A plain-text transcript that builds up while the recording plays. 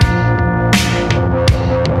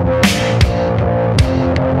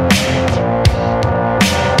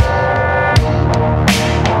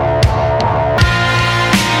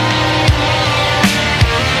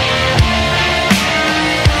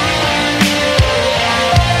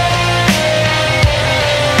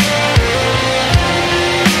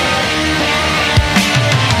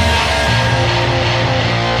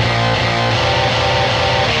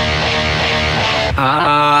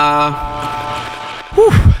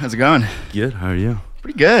How's it going? Good. How are you?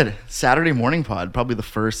 Pretty good. Saturday morning pod, probably the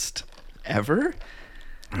first ever.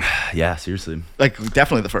 Yeah, seriously. Like,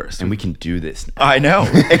 definitely the first. And we can do this now. I know.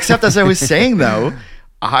 Except as I was saying, though,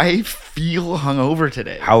 I feel hungover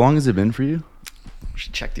today. How long has it been for you? I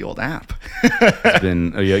should check the old app. It's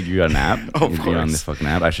been. Oh, you got an app? Oh, of You're on course. this fucking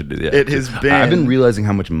app. I should do that. It has been. I've been realizing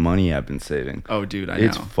how much money I've been saving. Oh, dude, I know.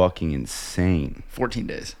 It's fucking insane. 14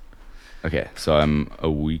 days. Okay, so I'm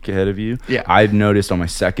a week ahead of you. Yeah. I've noticed on my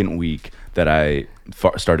second week that I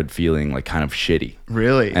started feeling like kind of shitty.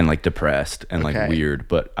 Really? And like depressed and like Okay. weird,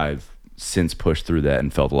 but I've since pushed through that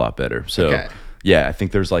and felt a lot better. So Okay. yeah, I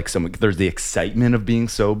think there's the excitement of being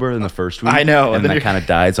sober in the first week. I know, And and then that kind of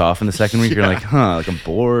dies off in the second week. Yeah. You're like, like I'm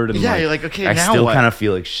bored. And Yeah, you're like, okay, I now still what? kind of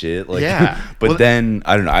feel like shit. Like, Yeah. but Well, then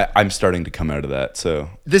I don't know. I'm starting to come out of that. So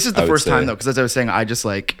This is the I would first time, say- though, because as I was saying, I just,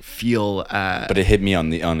 like, feel... But it hit me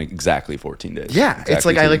on exactly 14 days. Yeah, it's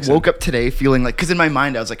Exactly like I 2 like weeks in. woke up today feeling like, because in my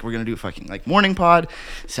mind I was like, we're gonna do a fucking like morning pod,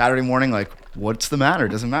 Saturday morning. Like, what's the matter? It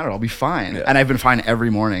doesn't matter. I'll be fine. Yeah. And I've been fine every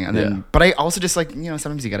morning. And then, Yeah. but I also just like,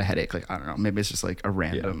 sometimes you got a headache. Like, I don't know, maybe it's just like a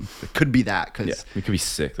random. It could be that because Yeah, you could be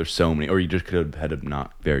sick. There's so many, or you just could have had a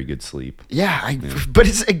not very good sleep. But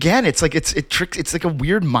it's again, it's like it tricks. It's like a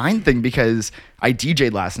weird mind thing because I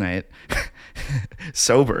DJ'd last night,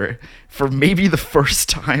 sober, for maybe the first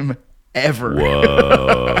time ever.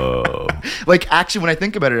 Whoa. Like, actually, when I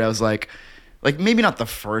think about it, I was like maybe not the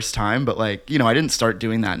first time, but like, I didn't start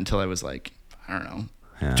doing that until I was like, I don't know,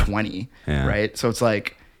 Yeah. 20, Yeah. right? So it's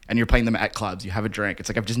like, and you're playing them at clubs, you have a drink. It's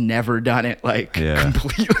like, I've just never done it like Yeah.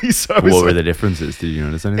 completely. So I was What were like- the differences? Did you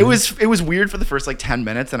notice anything? it was weird for the first like 10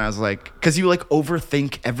 minutes, and I was like, because you like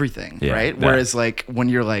overthink everything, Yeah, right? that- Whereas like when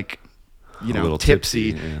you're like, little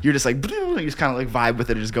tipsy, tipsy, yeah. you're just like, you just kind of like vibe with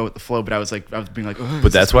it and just go with the flow. But I was being like,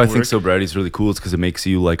 But that's why I think sobriety is really cool. It's because it makes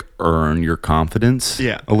you like earn your confidence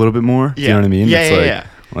Yeah. a little bit more. Do you Yeah. know what I mean? Yeah, It's yeah, like, yeah.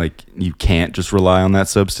 like you can't just rely on that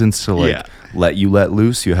substance to like Yeah. let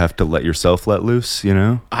loose. You have to let yourself let loose, you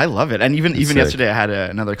know? I love it. And even sick. yesterday I had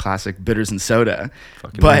another classic bitters and soda.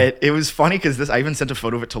 Fucking But it was funny because I even sent a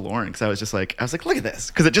photo of it to Lauren because I was like, look at this.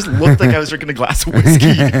 Because it just looked like I was drinking a glass of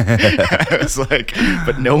whiskey. I was like,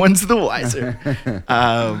 but no one's the wiser.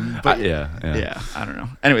 But yeah. I don't know.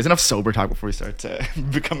 Anyways, enough sober talk before we start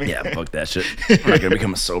becoming... Yeah, fuck that shit. We're not going to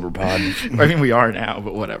become a sober pod. I mean, we are now,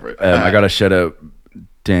 but whatever. I got to shout out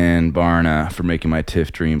Dan Barna for making my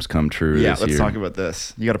TIFF dreams come true Yeah, this let's year. talk about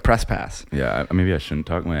this. You got a press pass. Yeah, maybe I shouldn't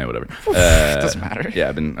talk. Whatever. Doesn't matter. Yeah,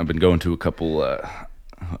 I've been going to a couple,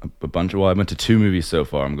 a bunch of. Well, I went to 2 movies so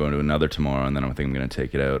far. I'm going to another tomorrow, and then I think I'm going to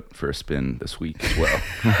take it out for a spin this week as well.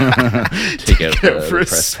 take out the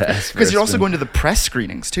press pass because you're also going to the press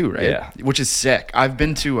screenings too, right? Yeah. Which is sick. I've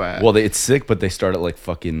been to. Well, it's sick, but they start at like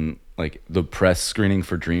fucking like the press screening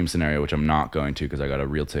for Dream Scenario, which I'm not going to because I got a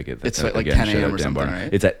real ticket. It's like again, 10 shout a.m. out or Dan something, Barna.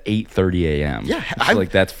 right? It's at 8:30 a.m. Yeah, I like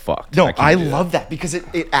that's fucked. No, can't I do love that because it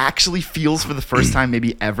actually feels for the first time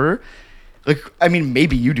maybe ever. Like, I mean,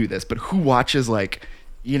 maybe you do this, but who watches like,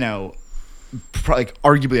 like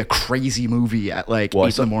arguably a crazy movie at like 8 in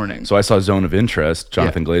the morning? So I saw Zone of Interest,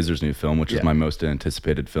 Jonathan Glazer's new film, which Yeah. is my most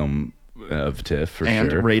anticipated film of TIFF for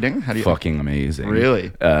And sure. rating? How do you Fucking amazing.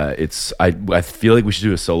 Really? It's I feel like we should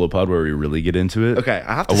do a solo pod where we really get into it. Okay,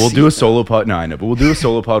 I have to We'll see do it, a solo pod. No, I know, but we'll do a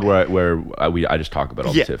solo pod where I just talk about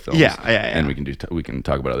all Yeah, the TIFF films. yeah. And we can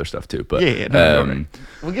talk about other stuff too. But No.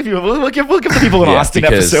 We'll give the people an Austin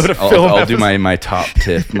because episode of I'll, film. I'll do my top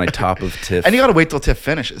TIFF, my top of TIFF. And you got to wait till TIFF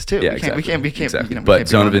finishes too. Yeah, We can't. exactly. We But can't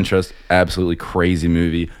be Zone of on- Interest, absolutely crazy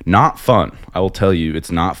movie. Not fun. I will tell you,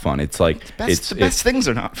 it's not fun. It's like The best things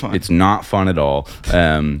are not fun. It's not fun at all. I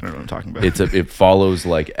don't know what I'm talking about. It follows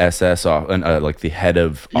like SS like the head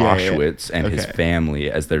of Yeah, Auschwitz and his Okay.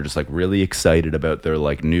 family as they're just like really excited about their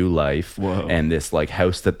like new life Whoa. and this like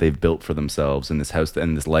house that they've built for themselves and this house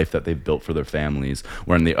and this life that they've built for their families.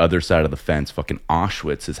 Where on the other side of the fence, fucking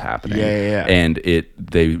Auschwitz is happening. Yeah. And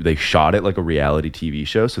they shot it like a reality TV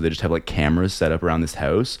show, so they just have like cameras set up around this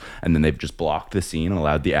house, and then they've just blocked the scene and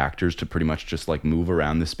allowed the actors to pretty much just like move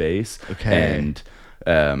around the space. Okay.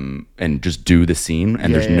 And just do the scene,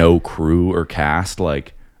 and there's no crew or cast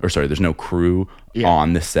there's no crew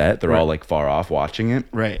on the set. They're all like far off watching it.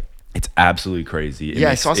 Right. It's absolutely crazy.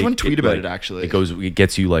 I saw someone tweet about it actually. It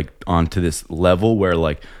gets you like onto this level where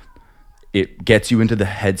like it gets you into the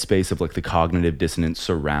headspace of like the cognitive dissonance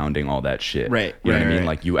surrounding all that shit. Right, You know what I mean? right.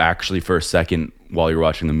 Like you actually for a second while you're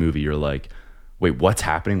watching the movie, you're like, wait, what's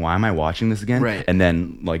happening? Why am I watching this again? Right. And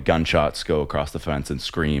then like gunshots go across the fence and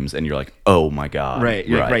screams, and you're like, oh my God. Right.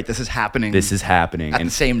 You're like, right. This is happening. This is happening. At the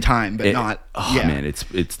same time, but not. Oh man, it's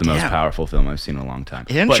the most powerful film I've seen in a long time.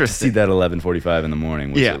 Interesting. But to see that 11:45 in the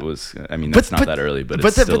morning, which it was, I mean, that's not that early, but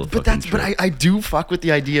it's still fucking true. But I do fuck with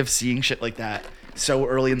the idea of seeing shit like that so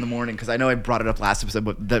early in the morning, because I know I brought it up last episode,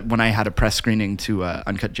 but that when I had a press screening to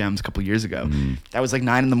Uncut Gems a couple years ago, that was like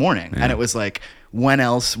 9 a.m, and it was like, when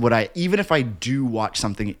else would I, even if I do watch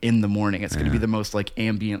something in the morning, it's going to be the most like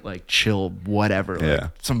ambient, like chill, whatever,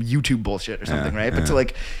 like some YouTube bullshit or something, right? But to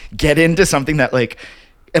like get into something that like,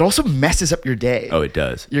 it also messes up your day. Oh, it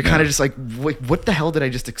does. You're kind of just like, what the hell did I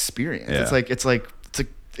just experience? Yeah. It's like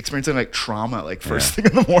experiencing like trauma, like first thing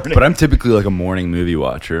in the morning. But I'm typically like a morning movie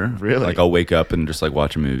watcher. Really? Like I'll wake up and just like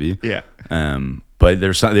watch a movie. Yeah. But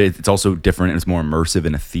it's also different, and it's more immersive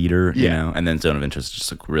in a theater, you know. And then Zone of Interest is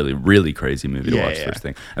just like really, really crazy movie to watch first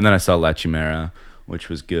thing. And then I saw La Chimera, which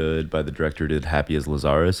was good, by the director who did Happy as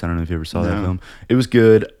Lazarus. I don't know if you ever saw that film. It was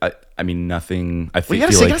good. I mean, nothing. I think you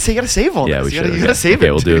gotta save all this. You gotta save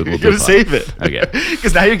it. We'll do it. You gotta save it. Okay.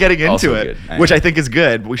 Because now you're getting into Also it, good. which I think is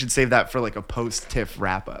good. We should save that for like a post-TIFF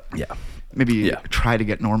wrap up. Yeah. Maybe try to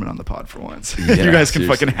get Norman on the pod for once. Yeah, you guys can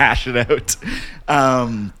seriously. fucking hash it out.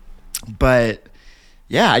 But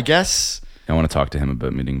yeah, I guess. I want to talk to him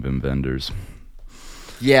about meeting Wim Wenders.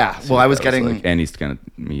 Yeah. Well, I was getting. Like, and he's gonna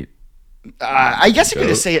meet. I guess you can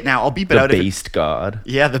just say it now. I'll beep it out. The based god.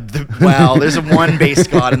 Yeah, well, there's a one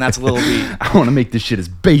based god, and that's a little beat. I want to make this shit as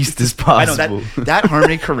based as possible. I know that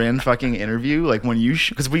Harmony Korine fucking interview, like when you,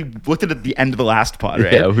 because we looked at it at the end of the last pod,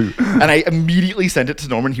 right? Yeah, and I immediately sent it to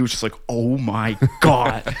Norman. He was just like, "Oh my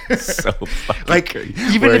god!" So fucking like crazy.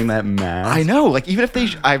 even wearing if, that mask. I know, like even if they,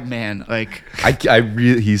 I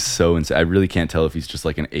really, he's so insane. I really can't tell if he's just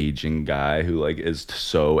like an aging guy who like is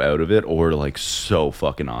so out of it, or like so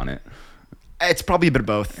fucking on it. It's probably a bit of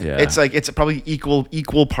both. Yeah. It's probably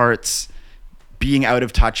equal parts being out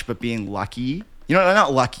of touch, but being lucky. You know,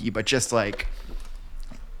 not lucky, but just like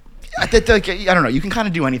I don't know. You can kind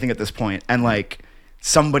of do anything at this point, and like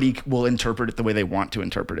somebody will interpret it the way they want to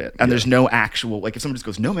interpret it. And there's no actual, like if somebody just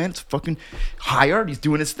goes, "No man, it's fucking high art. He's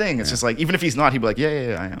doing his thing." It's just like, even if he's not, he'd be like,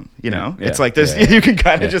 yeah, I am. You know, it's like there's you can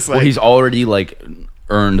kind of just like. Well, he's already like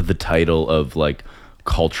earned the title of like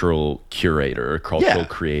cultural curator or cultural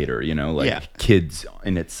creator, you know, like Kids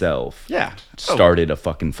in itself started a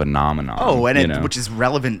fucking phenomenon. And which is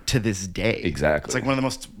relevant to this day. Exactly. It's like one of the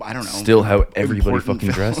most, I don't know, still how everybody fucking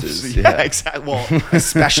dresses. Exactly. Well,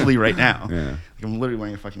 especially right now. Like I'm literally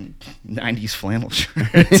wearing a fucking 90s flannel shirt.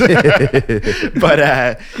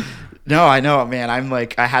 But no, I know, man. I'm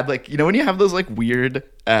like, I had like, you know when you have those like weird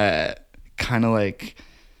kind of like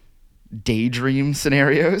daydream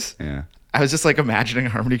scenarios? Yeah. I was just like imagining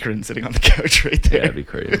Harmony Korine sitting on the couch right there. Yeah, that'd be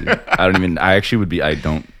crazy. I actually would be, I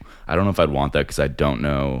don't know if I'd want that, because I don't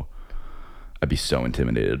know. I'd be so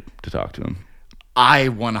intimidated to talk to him. I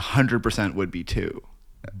 100% would be too.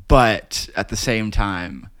 But at the same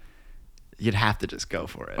time, you'd have to just go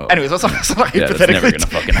for it. Oh. Anyways, that's not hypothetically. That's never gonna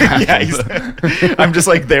fucking happen. I'm just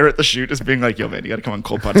like there at the shoot, just being like, "Yo, man, you gotta come on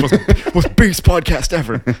Cold Pod. It's most base podcast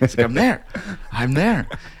ever." It's like, I'm there.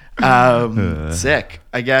 Sick.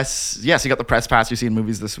 I guess. Yeah. So you got the press pass. You're seeing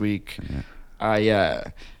movies this week.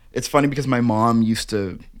 It's funny because my mom used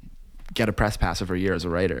to get a press pass every year as a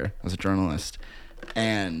writer, as a journalist,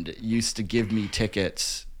 and used to give me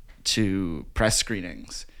tickets to press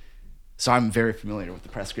screenings. So I'm very familiar with the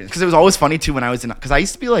press screenings, because it was always funny too when I was in, because I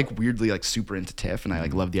used to be like weirdly like super into TIFF, and I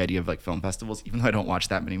like love the idea of like film festivals, even though I don't watch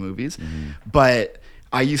that many movies. But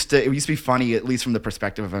it used to be funny, at least from the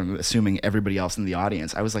perspective of, I'm assuming, everybody else in the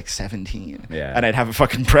audience. I was like 17, and I'd have a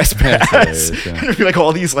fucking press pass, and it'd be like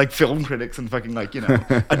all these like film critics and fucking like, you know,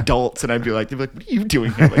 adults, and they'd be like, "What are you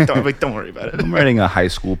doing here?" Don't worry about it. I'm writing a high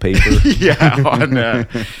school paper. on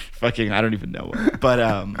fucking, I don't even know what. But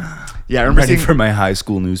I remember seeing for my high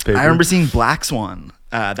school newspaper. I remember seeing Black Swan.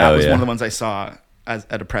 That was one of the ones I saw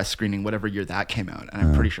at a press screening, whatever year that came out, and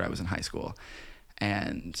I'm pretty sure I was in high school,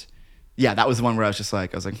 and. Yeah, that was the one where I was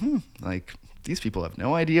like, like these people have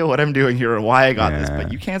no idea what I'm doing here or why I got this,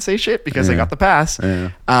 but you can't say shit because I got the pass.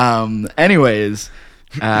 Anyways,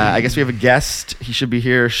 I guess we have a guest. He should be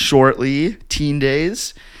here shortly. Teen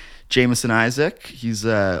Daze, Jameson Isaac. He's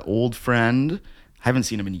an old friend. I haven't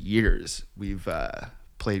seen him in years. We've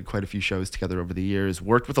played quite a few shows together over the years,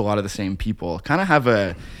 worked with a lot of the same people, kind of have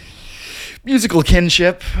a musical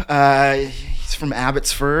kinship. He's from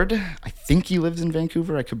Abbotsford. I think he lives in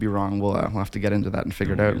Vancouver. I could be wrong. We'll have to get into that and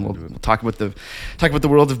figure it out, and we'll talk about the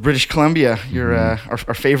world of British Columbia. Your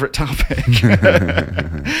our favorite topic.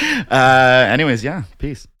 Anyways, yeah.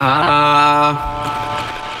 Peace.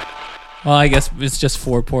 Well, I guess it's just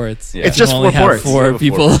 4 ports. Yeah. It's just You only 4 ports. have 4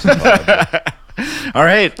 people. All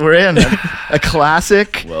right, we're in a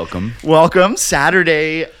classic. Welcome.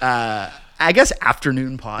 Saturday. I guess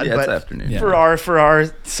afternoon pod. Yeah, but it's afternoon. Yeah. For our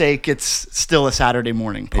sake, it's still a Saturday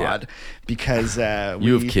morning pod because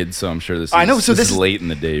You have kids, so I'm sure this is, I know, so this is late in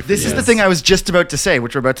the day for This you. is the thing I was just about to say,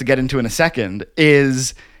 which we're about to get into in a second,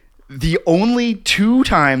 is the only 2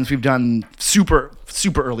 times we've done super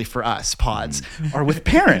early for us pods are with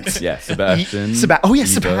parents. Yeah, Sebastian. Eva, Eva.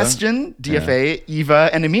 Sebastian, DFA, Eva,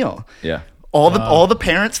 and Emil. Yeah. All the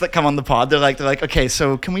parents that come on the pod, they're like, okay,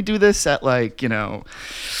 so can we do this at 11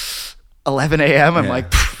 a.m.? I'm Yeah.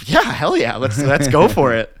 like, yeah, hell yeah, let's go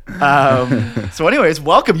for it. So anyways,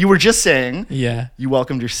 welcome. You were just saying you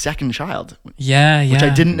welcomed your second child, Yeah. which I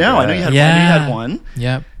didn't know. I know you had Yeah. one. You had one.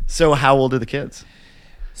 Yep. So how old are the kids?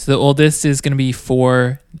 So the oldest is going to be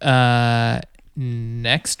 4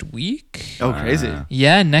 next week. Oh, crazy.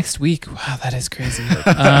 Yeah, next week. Wow, that is crazy.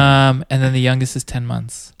 And then the youngest is 10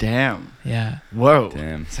 months. Damn. Yeah. Whoa.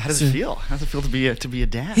 Damn. So how does it feel? How does it feel to be a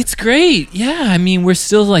dad? It's great. Yeah, I mean, we're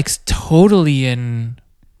still like totally in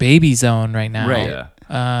baby zone right now. Right. Yeah.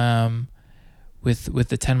 With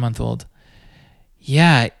the 10-month-old.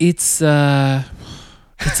 Yeah, it's like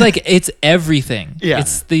it's everything. Yeah.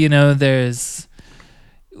 It's the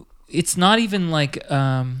it's not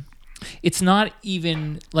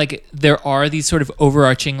even like there are these sort of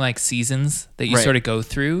overarching like seasons that you Right. sort of go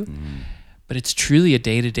through, but it's truly a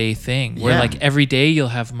day-to-day thing where Yeah. like every day you'll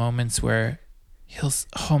have moments where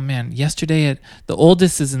oh man, yesterday the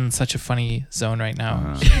oldest is in such a funny zone right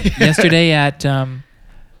now. Yesterday at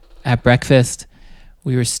breakfast,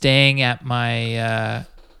 we were staying at my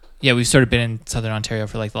we've sort of been in Southern Ontario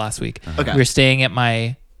for like the last week. Okay. We were staying at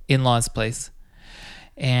my in-laws' place,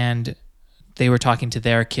 and they were talking to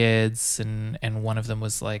their kids, and one of them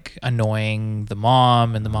was like annoying the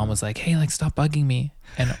mom, and the mom was like, hey, like stop bugging me.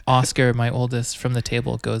 And Oscar, my oldest from the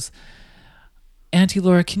table, goes, Auntie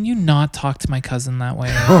Laura, can you not talk to my cousin that way?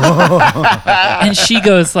 And she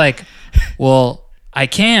goes like, well, I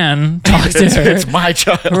can talk to her. It's my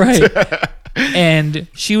child. Right. And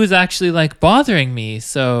she was actually like bothering me.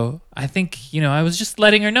 So I think, I was just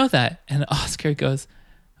letting her know that. And Oscar goes,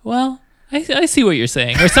 well, I see what you're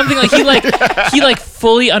saying, or something like he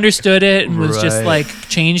fully understood it and was just Right. like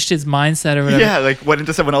changed his mindset or whatever. Yeah, like went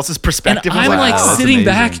into someone else's And perspective. I'm like wow, that's sitting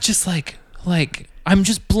back, amazing. just like I'm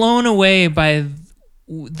just blown away by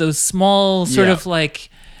those small sort Yeah. of like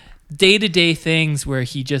day-to-day things where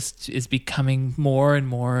he just is becoming more and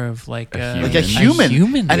more of like a human.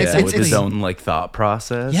 And Yeah, it's with his own like thought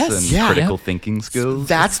process Yes. and Yeah. critical thinking skills.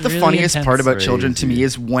 That's It's the really funniest intense. part about children to me Crazy.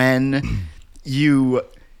 is when you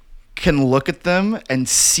can look at them and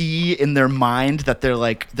see in their mind that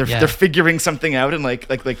they're figuring something out and like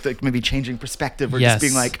maybe changing perspective or Yes. just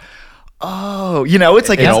being like, oh, it's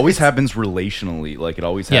like It it's- always happens relationally. Like it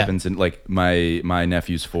always Yeah. happens in like my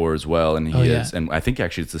nephew's 4 as well, and he Oh, yeah. is, and I think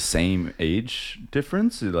actually it's the same age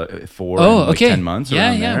difference, like 4 Oh, and like okay. 10 months. Yeah,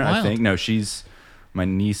 around yeah, there, I wild. think. No, my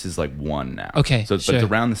niece is like 1 now. Okay, so sure. but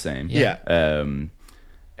it's around the same. Yeah.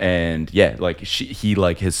 And yeah, like he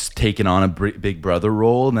like has taken on a big brother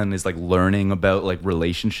role, and then is like learning about like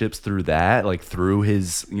relationships through that, like through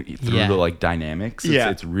Yeah. the like dynamics. Yeah.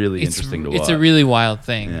 It's really interesting to watch. It's a really wild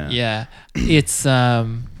thing. Yeah. Yeah. It's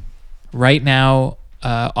right now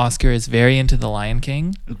Oscar is very into The Lion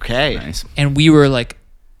King, okay. nice. and we were like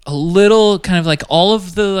a little kind of like all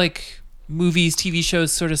of the like movies, TV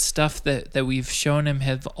shows, sort of stuff that we've shown him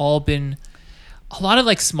have all been a lot of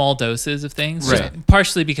like small doses of things, just Right.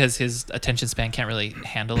 partially because his attention span can't really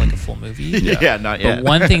handle like a full movie. Yeah, not yet. But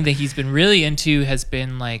one thing that he's been really into has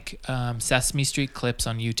been like Sesame Street clips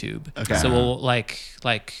on YouTube. Okay. So we'll like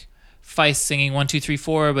Feist singing 1, 2, 3,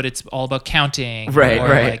 4, but it's all about counting. Right, or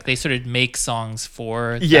right. like they sort of make songs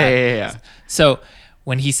for Yeah, that. yeah. So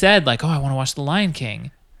when he said like, oh, I want to watch The Lion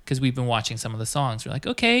King, because we've been watching some of the songs, we're like,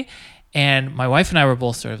 okay. And my wife and I were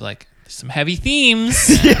both sort of like, there's some heavy themes.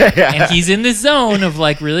 And he's in this zone of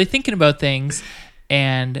like really thinking about things.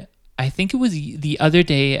 And I think it was the other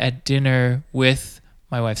day at dinner with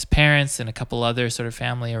my wife's parents and a couple other sort of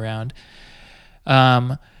family around.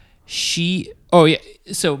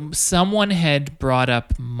 So someone had brought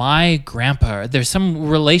up my grandpa. There's some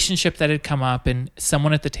relationship that had come up, and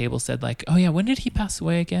someone at the table said like, oh yeah, when did he pass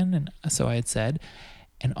away again? And so I had said,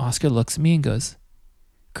 and Oscar looks at me and goes,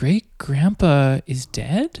 great grandpa is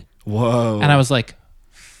dead? Whoa. And I was like,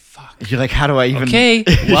 fuck. You're like, how do I even? Okay,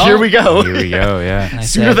 well, Here we go. Here we go. Yeah. And I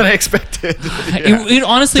Sooner said- than I expected. It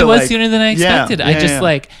honestly So, was like, sooner than I yeah, expected.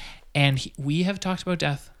 yeah. We have talked about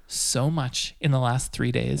death so much in the last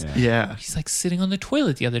 3 days. Yeah. He's like sitting on the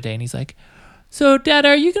toilet the other day and he's like, so Dad,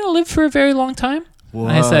 are you going to live for a very long time? Whoa.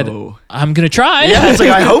 And I said, I'm going to try. Yeah, it's like,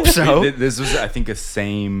 I hope so. This was, I think, a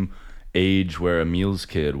same age where Emil's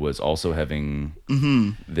kid was also having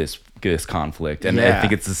this conflict, and I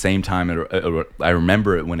think it's the same time. I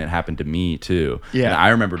remember it when it happened to me too. Yeah, and I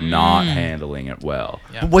remember not handling it well.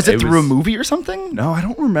 Yeah. Was it through a movie or something? No, I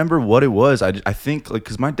don't remember what it was. I think like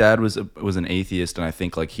because my dad was an atheist, and I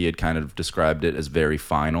think like he had kind of described it as very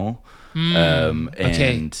final,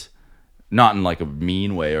 and not in like a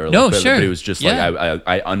mean way or like, but it was just like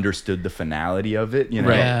I understood the finality of it, you know.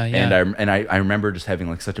 Right. Yeah. And I remember just having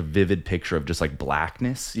like such a vivid picture of just like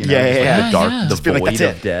blackness, you know, Yeah, just like the dark, the Just being like, void that's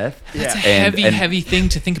of it. death. That's a And- heavy thing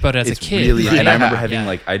to think about as a It's kid. really, right? and I remember Yeah. having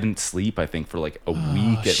like I didn't sleep I think for like a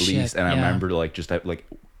week at shit, least, and I yeah. remember like just like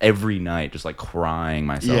every night just like crying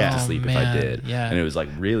myself Yeah. to Oh, sleep if I man. did, Yeah. and it was like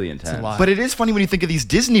really intense. lot. But it is funny when you think of these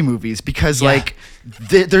Disney movies because Yeah. like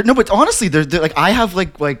they're no, but honestly they're like I have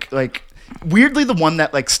like weirdly the one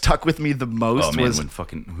that like stuck with me the most Oh man, was when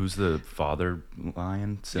fucking who's the father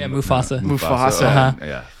lion? Yeah, Mufasa. Mufasa. Oh, Uh-huh. yeah.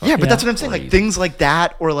 yeah, but Yeah. that's what I'm saying. Like Crazy. things like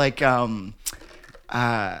that, or like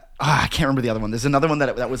I can't remember the other one. There's another one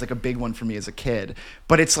that was like a big one for me as a kid.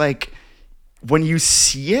 But it's like when you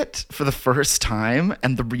see it for the first time,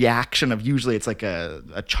 and the reaction of usually it's like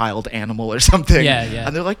a child animal or something. Yeah, yeah.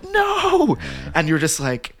 And they're like, no, and you're just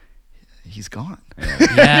like, he's gone.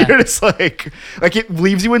 Yeah. You're just like it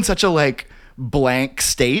leaves you in such a like blank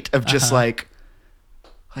state of just like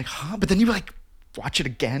huh? But then you like watch it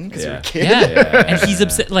again because you're a kid. Yeah. And he's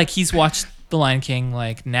upset. Like he's watched The Lion King.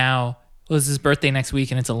 Like now, well, it's his birthday next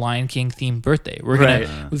week, and it's a Lion King themed birthday.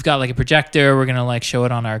 We've got like a projector. We're gonna like show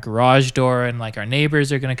it on our garage door, and like our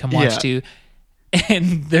neighbors are gonna come watch Yeah. too.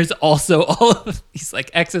 And there's also all of these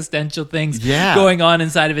like existential things Yeah. going on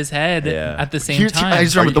inside of his head Yeah. at the same time. I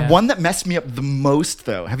just remember Yeah. the one that messed me up the most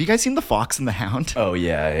though. Have you guys seen The Fox and the Hound? Oh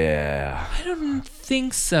yeah. I don't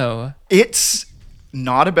think so. It's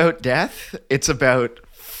not about death. It's about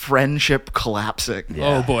friendship collapsing.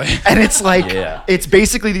 Oh boy. And it's like Yeah. it's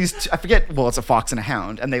basically these I forget, well, it's a fox and a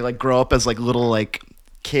hound, and they like grow up as like little like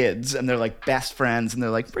kids, and they're like best friends, and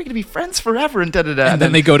they're like, we're gonna be friends forever, and da da da. And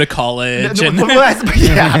then they go to college. No, and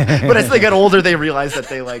but as they get older, they realize that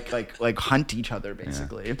they like hunt each other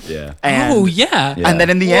basically. Yeah. And, oh yeah. And then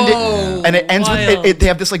in the end, Whoa, it ends wild. with they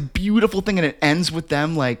have this like beautiful thing, and it ends with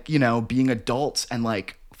them like being adults and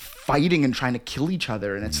like fighting and trying to kill each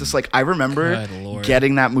other. And it's just like I remember Good Lord.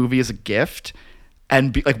 getting that movie as a gift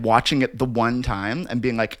and like watching it the one time and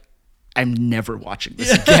being like, I'm never watching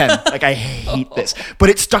this again. Like I hate this, but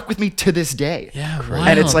it stuck with me to this day. Yeah,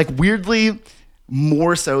 and it's wild. like weirdly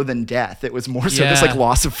more so than death. It was more so this Yeah. like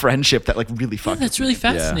loss of friendship that like really Yeah, fucked. that's with really me.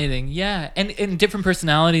 fascinating. Yeah. And different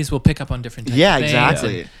personalities will pick up on different types Yeah, of things.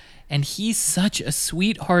 exactly. And he's such a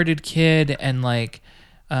sweethearted kid, and like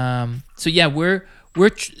so yeah,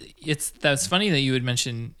 that's funny that you would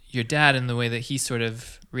mention your dad and the way that he sort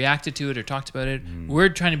of reacted to it or talked about it. We're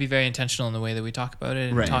trying to be very intentional in the way that we talk about it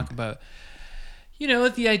and Right. talk about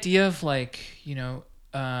the idea of like,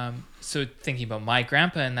 so thinking about my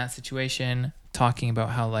grandpa in that situation, talking about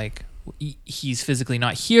how like he's physically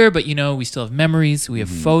not here, but we still have memories, we have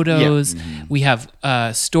photos, we have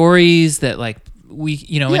stories that like we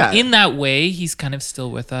Yeah. and in that way he's kind of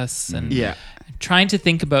still with us, and Yeah. trying to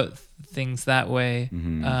think about things that way,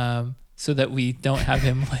 so that we don't have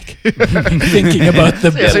him like thinking about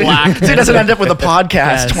the Yeah, so black. he doesn't end up with a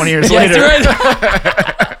podcast 20 years Yes, later. right.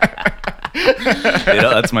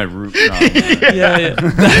 That's my root trauma. yeah.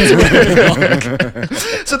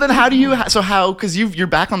 So then how do you because you're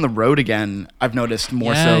back on the road again, I've noticed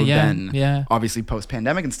more so than obviously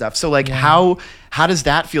post-pandemic and stuff. So like how does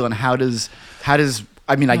that feel, and how does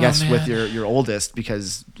I mean, I guess with your oldest,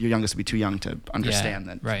 because your youngest would be too young to understand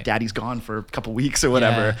that right. daddy's gone for a couple weeks or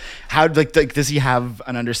whatever. Yeah. How like does he have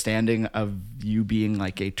an understanding of you being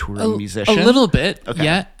like a touring musician? A little bit. Okay.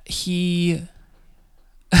 Yeah. He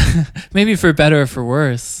maybe for better or for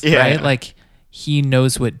worse. Yeah. Right? Like he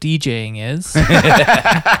knows what DJing is.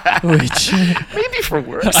 Which Maybe for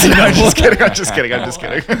worse. I know. I'm just kidding.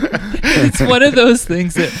 it's one of those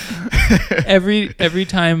things that every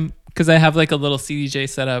time, because I have like a little CDJ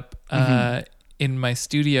set up in my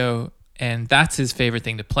studio, and that's his favorite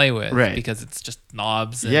thing to play with, Right. because it's just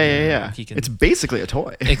knobs. And Yeah. He can, It's basically a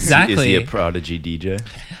toy. exactly. Is he a prodigy DJ?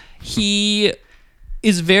 He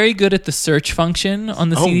is very good at the search function on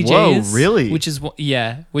the Oh, CDJs. whoa, really? Which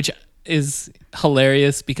is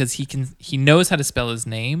hilarious because he knows how to spell his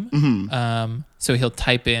name. So he'll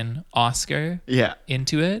type in Oscar Yeah.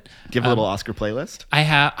 into it. Give a little Oscar playlist.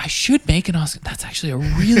 I should make an Oscar. That's actually a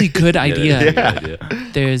really good idea. Yeah.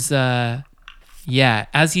 There's yeah,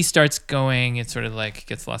 as he starts going, it sort of like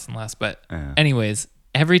gets less and less. But Yeah. anyways,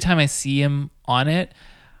 every time I see him on it,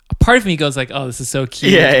 a part of me goes like, "Oh, this is so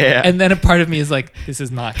cute," Yeah. and then a part of me is like, "This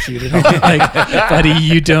is not cute at all." Like, buddy,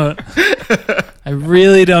 you don't. I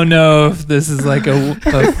really don't know if this is like a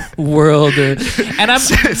world or. And I'm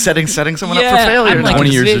setting someone up Yeah, for failure. I'm like, 20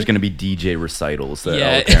 years it's there's going to be DJ recitals that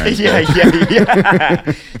Yeah. all parents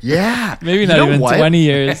yeah. Yeah. maybe You not know even what? 20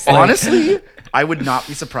 years. like- Honestly, I would not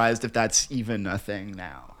be surprised if that's even a thing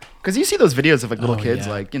now. Because you see those videos of like little Oh, kids,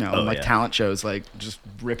 yeah. like, you know, Oh, like yeah. talent shows, like just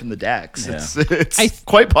ripping the decks. Yeah. It's I-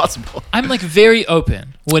 quite possible. I'm like very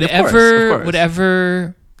open. course.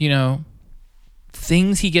 Whatever, you know,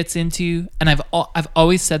 things he gets into, and I've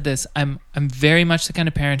always said this. I'm very much the kind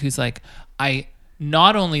of parent who's like, I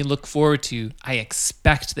not only look forward to, I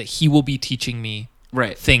expect that he will be teaching me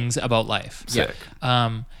Right. things about life. Sick.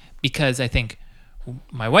 Because I think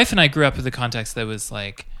my wife and I grew up with a context that was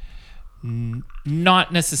like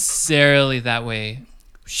not necessarily that way.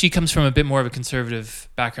 She comes from a bit more of a conservative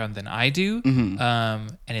background than I do.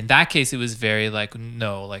 And in that case, it was very like,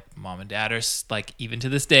 no, like mom and dad are like, even to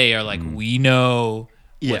this day are like, we know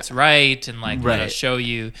Yeah. what's right. And like, let us Right. show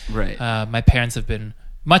you. Right. My parents have been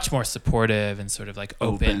much more supportive and sort of like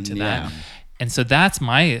open to that. yeah. And so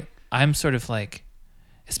I'm sort of like,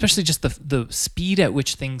 especially just the speed at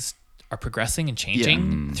which things are progressing and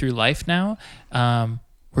changing through life now.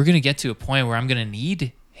 We're going to get to a point where I'm going to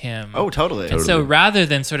need him. Oh, totally. And so rather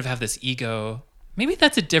than sort of have this ego, maybe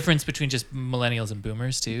that's a difference between just millennials and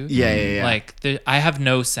boomers too. Yeah. Like I have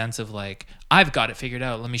no sense of like, I've got it figured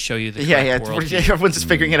out. Let me show you the correct world. Everyone's just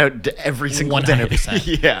figuring it out every single day.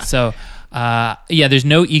 100%. Yeah. So, there's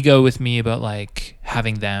no ego with me about like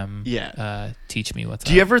having them Yeah. teach me what's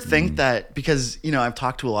Do you up. ever think that, because, you know, I've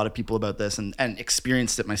talked to a lot of people about this and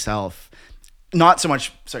experienced it myself, not so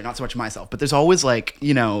much myself, but there's always like,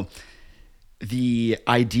 you know, the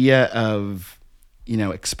idea of, you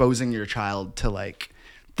know, exposing your child to like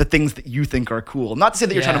the things that you think are cool. Not to say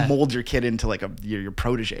that you're trying to Yeah. mold your kid into like your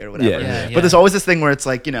protege or whatever, Yeah. Yeah. but there's always this thing where it's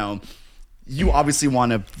like, you know, you obviously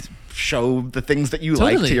want to show the things that you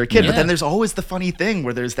like Totally. to your kid, but Yeah. then there's always the funny thing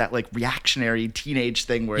where there's that like reactionary teenage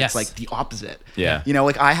thing where Yes. it's like the opposite. Yeah. You know,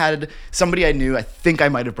 like I had somebody I knew, I think I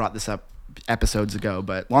might have brought this up episodes ago,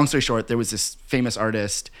 but long story short, there was this famous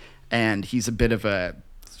artist and he's a bit of a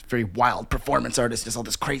very wild performance artist, does all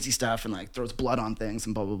this crazy stuff and like throws blood on things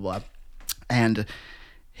and blah, blah, blah. And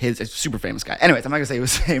a super famous guy. Anyways, I'm not gonna say he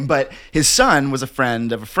was the same, but his son was a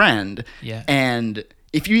friend of a friend. Yeah. And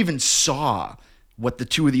if you even saw what the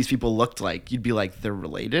two of these people looked like, you'd be like, they're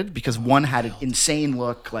related, because one had an insane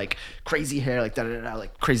look, like crazy hair, like da-da-da-da,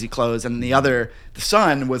 like crazy clothes, and the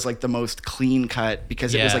son was like the most clean cut,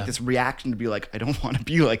 because it was Yeah. like this reaction to be like, I don't want to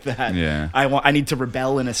be like that. Yeah. I need to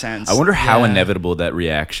rebel in a sense. I wonder how Yeah. inevitable that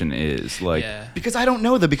reaction is. Like, Yeah. Because I don't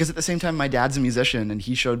know though, because at the same time my dad's a musician and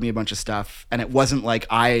he showed me a bunch of stuff and it wasn't like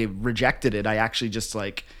I rejected it. I actually just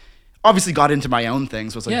like obviously got into my own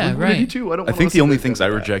things. Was like, Yeah, what do you right. too? I don't I wanna think listen the only to things I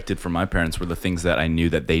that. rejected from my parents were the things that I knew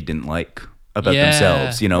that they didn't like about Yeah,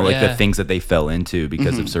 themselves, you know, like the yeah. things that they fell into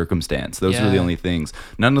because of circumstance. Those were the Yeah. only things.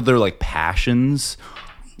 None of their like passions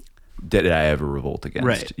did I ever revolt against,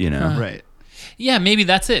 Right. you know? Right. Yeah, maybe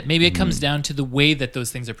that's it. Maybe it comes down to the way that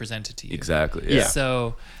those things are presented to you. Exactly. Yeah.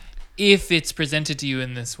 So if it's presented to you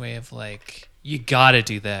in this way of like, you gotta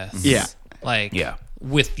do this. Yeah. Like, Yeah.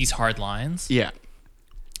 with these hard lines. Yeah.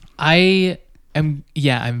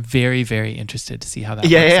 I'm very, very interested to see how that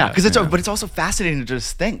Yeah, works yeah, out. because but it's also fascinating to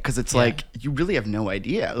just think, because it's like you really have no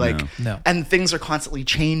idea, like, No. and things are constantly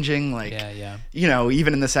changing, like, Yeah. you know,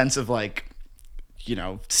 even in the sense of like, you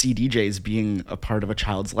know, CDJs being a part of a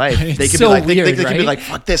child's life, It's they can so be like, weird, they can be right? like,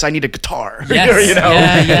 fuck this, I need a guitar, Yes, or, you know,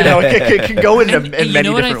 yeah. you know, it can go into And in you many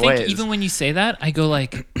know what I different think? ways. Even when you say that, I go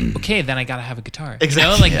like, okay, then I gotta have a guitar. Exactly. You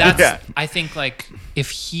know, like Yeah. that's. Yeah. I think like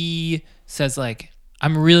if he says like,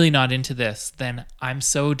 I'm really not into this, then I'm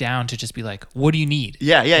so down to just be like, what do you need?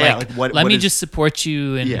 Yeah. Like, let what me is- just support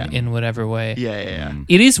you in whatever way. Yeah.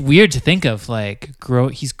 It is weird to think of like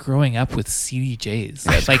he's growing up with CDJs.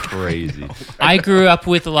 That's like crazy. I grew up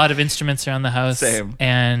with a lot of instruments around the house, Same.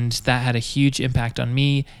 and that had a huge impact on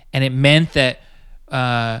me. And it meant that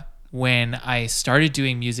when I started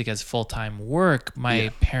doing music as full-time work, my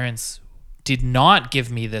parents did not give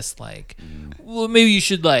me this like, well, maybe you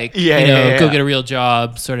should like, go get a real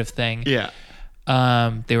job sort of thing. Yeah.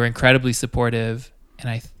 They were incredibly supportive, and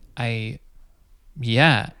I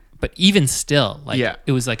but even still, like,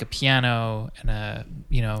 it was like a piano and a,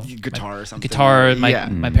 Guitar or something. Guitar. My Yeah.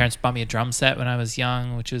 my parents bought me a drum set when I was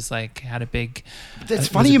young, which was like had a big. It's was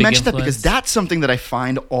funny a you big mentioned that, because influence. that's something that I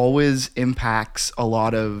find always impacts a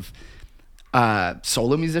lot of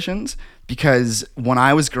solo musicians, because when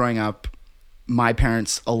I was growing up, my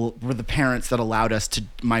parents were the parents that allowed us to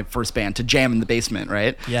my first band to jam in the basement,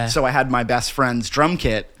 right? Yeah. So I had my best friend's drum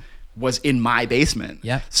kit was in my basement.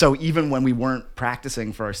 Yeah. So even when we weren't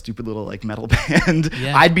practicing for our stupid little like metal band,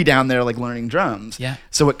 Yeah. I'd be down there like learning drums. Yeah.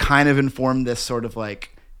 So it kind of informed this sort of like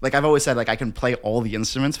I've always said, like, I can play all the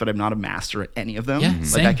instruments, but I'm not a master at any of them. Yeah, like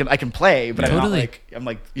same. I can play, but Totally. I'm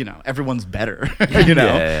like, you know, everyone's better. Yeah. You know?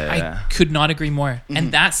 Yeah. I could not agree more.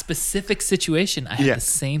 And that specific situation, I had Yeah. the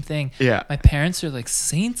same thing. Yeah. My parents are like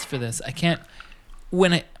saints for this. I can't,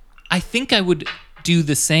 I think I would do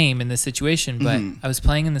the same in this situation, but I was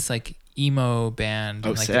playing in this like emo band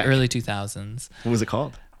in like the sick. early 2000s. What was it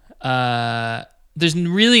called? There's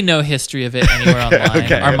really no history of it anywhere online.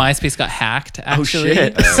 okay. Our MySpace got hacked, actually.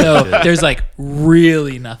 shit. So there's like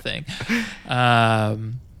really nothing.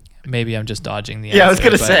 Maybe I'm just dodging the answer. Yeah, I was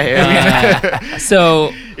gonna but, say. so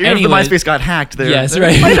Even anyways, if the MySpace got hacked, there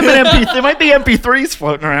right. there might be MP3s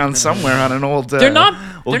floating around somewhere on an old. they're not.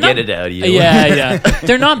 We'll they're get not, it out of you. Yeah.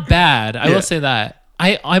 They're not bad. I Yeah. will say that.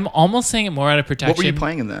 I'm almost saying it more out of protection. What were you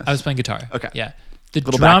playing in this? I was playing guitar. Okay. Yeah. The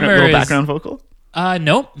little drummer background vocal.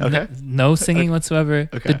 Nope. Okay. No singing whatsoever.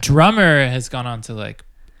 Okay. The drummer has gone on to like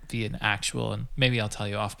be an actual, and maybe I'll tell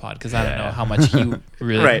you off pod because I don't know how much he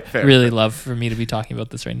really Right, fair. really love for me to be talking about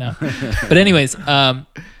this right now. But anyways,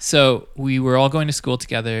 so we were all going to school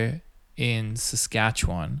together in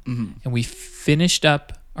Saskatchewan, and we finished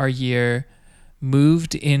up our year,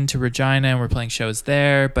 moved into Regina, and we're playing shows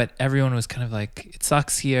there. But everyone was kind of like, it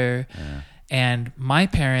sucks here. Yeah. And my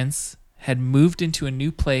parents had moved into a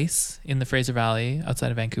new place in the Fraser Valley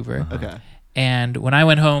outside of Vancouver. Okay. And when I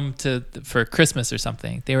went home for Christmas or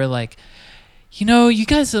something, they were like, you know, you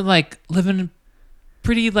guys are like living in a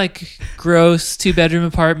pretty like gross 2-bedroom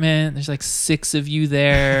apartment. There's like 6 of you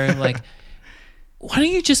there. Like, why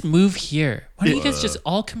don't you just move here? Why don't you guys just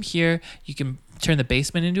all come here? You can turn the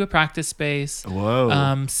basement into a practice space.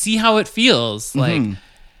 Whoa. See how it feels. Like,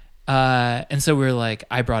 and so we were like,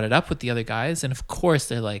 I brought it up with the other guys. And of course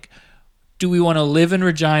they're like, do we want to live in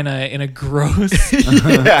Regina in a gross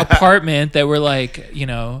apartment that we're like, you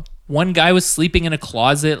know, one guy was sleeping in a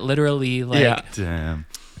closet, literally, like, Damn.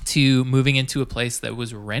 to moving into a place that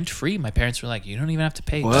was rent free. My parents were like, you don't even have to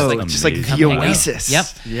pay. Whoa. Just like amazing. the Come hang out. oasis. Yep.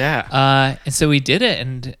 Yeah. And so we did it.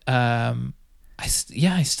 And I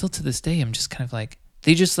still to this day, I'm just kind of like,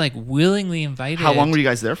 they just like willingly invited. How long were you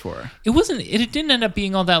guys there for? It didn't end up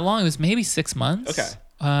being all that long. It was maybe 6 months. Okay.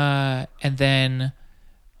 And then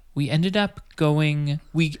we ended up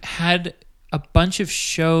we had a bunch of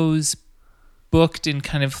shows booked in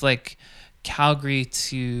kind of like Calgary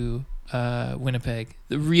to Winnipeg,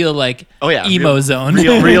 the real like emo zone.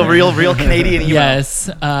 Real Canadian emo. Yes.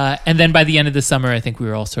 And then by the end of the summer, I think we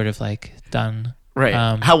were all sort of like done. Right.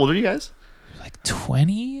 How old are you guys? Like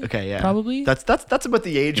 20. Okay, yeah. Probably. That's about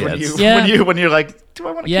the age when it's- when you're like, do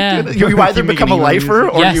I want to Yeah. keep doing this? You either become a lifer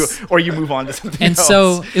or you move on to something And else.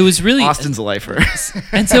 so it was really Austin's a lifer.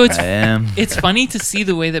 And so I am. it's funny to see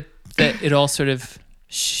the way that it all sort of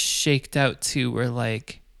shaked out too, where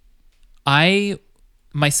like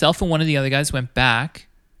myself and one of the other guys went back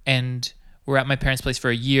and we're at my parents' place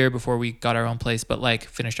for a year before we got our own place, but like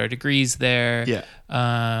finished our degrees there.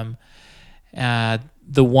 Yeah.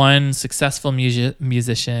 The one successful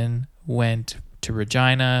musician went to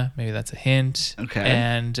Regina. Maybe that's a hint. Okay.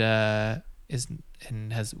 And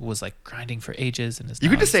was like grinding for ages and is You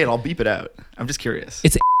now could just say it. I'll beep it out. I'm just curious.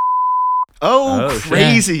 It's Oh,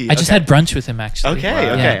 crazy. Yeah. I just had brunch with him actually. Okay,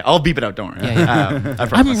 Wow. okay. Yeah. I'll beep it out. Don't worry. Yeah, I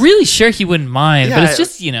promise. I'm really sure he wouldn't mind, but Yeah, it's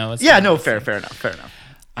just, you know. It's Yeah, not- no, fair enough.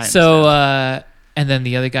 I So, understand. and then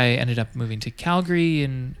the other guy ended up moving to Calgary,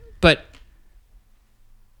 but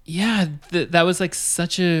yeah, that was like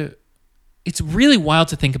it's really wild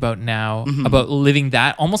to think about now about living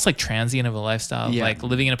that almost like transient of a lifestyle, Yeah. like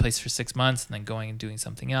living in a place for 6 months and then going and doing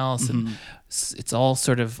something else. And it's all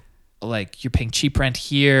sort of like you're paying cheap rent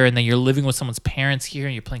here and then you're living with someone's parents here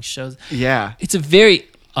and you're playing shows. Yeah. It's a very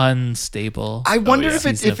unstable. I wonder if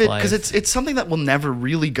season of life. because it's something that will never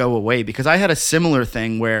really go away, because I had a similar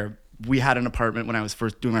thing where we had an apartment when I was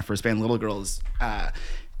first doing my first band, Little Girls,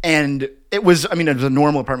 and it was a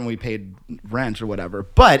normal apartment. We paid rent or whatever,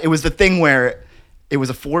 but it was the thing where it was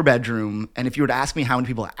a 4-bedroom, and if you were to ask me how many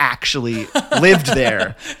people actually lived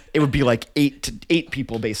there, it would be like 8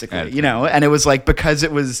 people basically, you know. And it was like, because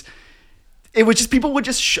it was just, people would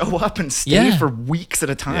just show up and stay for weeks at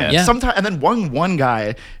a time. Yeah. Sometimes, and then one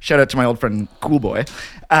guy, shout out to my old friend Cool Boy,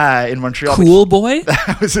 in Montreal. Cool Boy?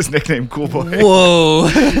 That was his nickname, Cool Boy. Whoa.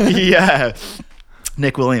 Yeah,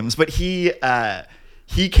 Nick Williams. But he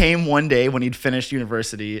He came one day when he'd finished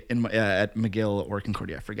university at McGill or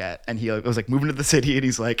Concordia, I forget. And he was like moving to the city, and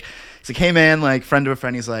he's like, hey man, like friend of a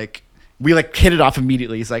friend. He's like, we like hit it off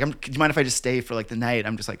immediately. He's like, do you mind if I just stay for like the night?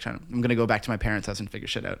 I'm just like I'm gonna go back to my parents' house and figure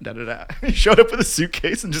shit out. He showed up with a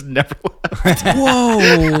suitcase and just never left.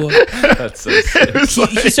 Whoa. That's so sick.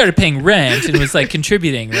 He started paying rent and was like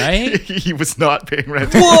contributing, right? He was not paying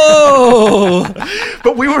rent. Whoa.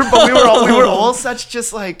 but we were all such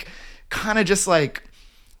just like kind of just like.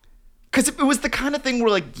 Because it was the kind of thing where,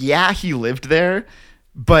 like, yeah, he lived there,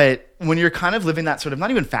 but when you're kind of living that sort of,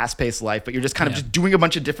 not even fast-paced life, but you're just kind of just doing a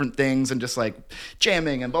bunch of different things and just, like,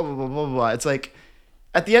 jamming and blah, blah, blah, blah, blah. It's like,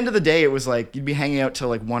 at the end of the day, it was like, you'd be hanging out till,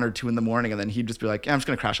 like, 1 or 2 in the morning, and then he'd just be like, yeah, I'm just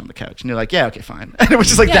going to crash on the couch. And you're like, yeah, okay, fine. And it was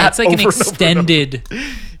just like that. It's like an extended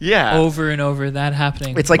over and over that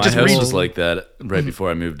happening. It's like my just house was like that right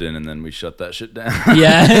before I moved in, and then we shut that shit down.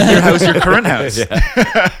 Yeah. Your house, your current house.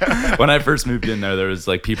 Yeah. When I first moved in there was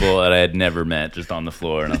like people that I had never met just on the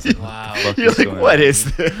floor, and I was like, wow. You're like, what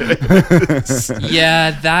is this?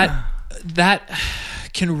 Yeah, that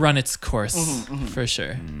can run its course for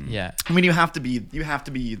sure. Yeah. I mean, you have to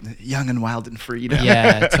be young and wild and free.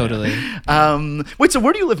 Yeah, totally. Wait, so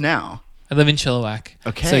where do you live now? I live in Chilliwack.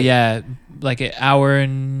 Okay. So yeah, like an hour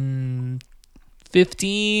and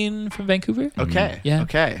 15 from Vancouver. Okay. Yeah.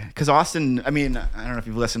 Okay. Because Austin, I mean, I don't know if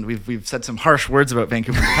you've listened. We've said some harsh words about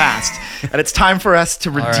Vancouver in the past, and it's time for us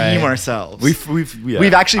to redeem ourselves.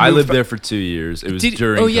 We've actually. I lived there for 2 years. It was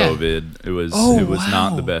during COVID. It was wow.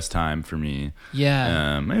 not the best time for me.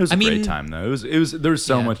 Yeah. It was a great time though. It was there was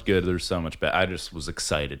so much good. There was so much bad. I just was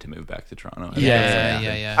excited to move back to Toronto.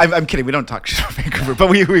 Yeah. I'm kidding. We don't talk shit about Vancouver, but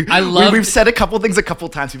we've said a couple things a couple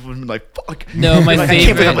times. People have been like, "Fuck." No, my I can't believe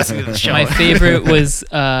I'm favorite. listening to the show. My favorite was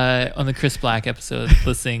on the Chris Black episode,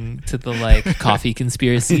 listening to the like coffee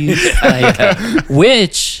conspiracies, like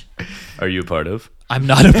which Are you a part of? I'm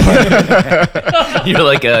not a part of. You're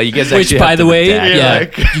like, you guys. Which, actually by have the to way,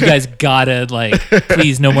 redact. yeah, you guys gotta like,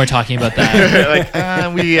 please, no more talking about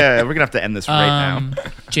that. we're gonna have to end this right now.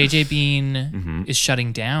 JJ Bean is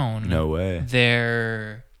shutting down. No way.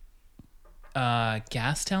 Their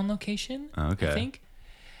Gastown location. Okay. I think.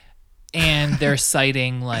 And they're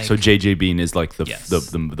citing like So JJ Bean is like the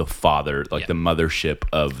father, like Yeah. the mothership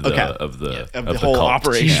of the of the whole cult.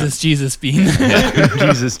 operation. Jesus Bean.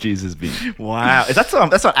 Jesus Bean. Wow, that's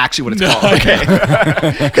not actually what it's called. Okay,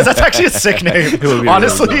 because that's actually a sick name.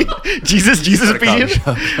 Honestly, Jesus Bean.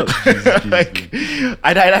 Like,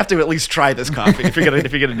 I'd have to at least try this coffee if you're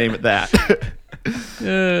gonna name it that.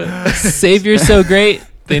 Savior's so great,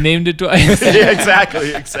 they named it twice. Yeah,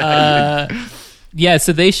 exactly. Yeah,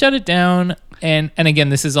 so they shut it down, and again,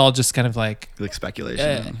 this is all just kind of like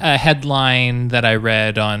speculation. A headline that I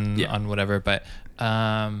read on whatever, but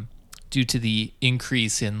due to the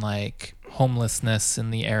increase in like homelessness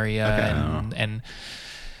in the area, and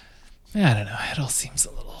I don't know, it all seems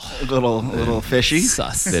a little fishy.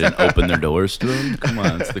 sus. They didn't open their doors to them. Come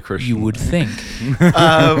on, it's the Christian. You would think.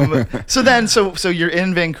 So you're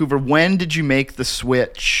in Vancouver. When did you make the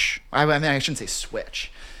switch? I mean, I shouldn't say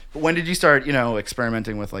switch. But when did you start,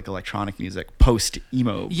 experimenting with like electronic music post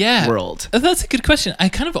emo world? That's a good question. I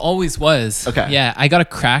kind of always was. Okay. Yeah, I got a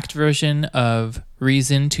cracked version of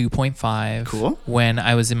Reason 2.5 Cool. when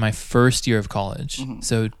I was in my first year of college.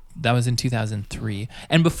 So that was in 2003.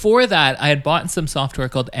 And before that, I had bought some software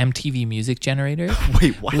called MTV Music Generator.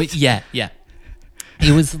 Wait, what? Yeah.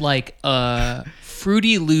 It was like a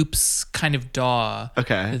Fruity Loops kind of DAW.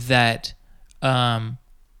 Okay. That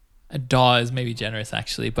a DAW is maybe generous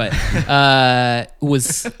actually, but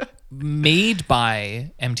was made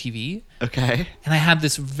by MTV. Okay. And I had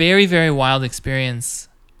this very, very wild experience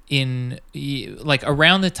in like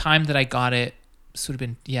around the time that I got it. Sort of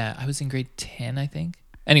been, I was in grade 10, I think.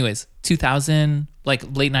 Anyways, 2000, like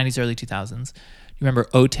late 90s, early 2000s. You remember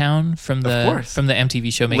O-Town from the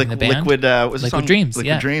MTV show Making the Band? Liquid Dreams.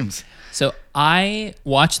 Liquid Dreams. So I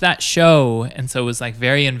watched that show, and so was like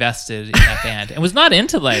very invested in that band, and was not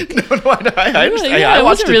into like. I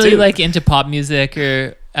wasn't really like into pop music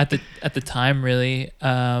or at the time really,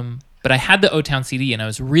 but I had the O-Town CD, and I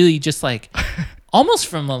was really just like. Almost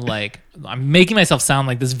from a like, I'm making myself sound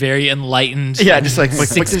like this very enlightened, just like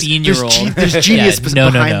 16-year-old. There's genius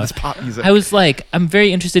behind this pop music. I was like, I'm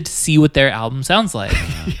very interested to see what their album sounds like,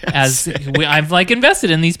 I've like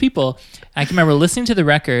invested in these people. I can remember listening to the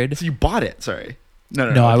record. So you bought it? Sorry,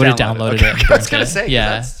 no, I would have downloaded it. I was gonna say,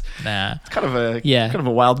 It's kind of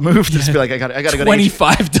a wild move to just be like, I gotta go to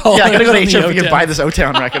 $25. I gotta go to HMV and buy this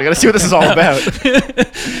O-Town record. I gotta see what this is all about.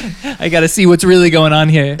 I gotta see what's really going on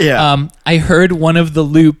here. Yeah. I heard one of the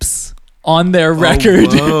loops on their record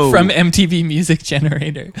whoa. from MTV Music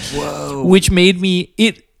Generator. Whoa. Which made me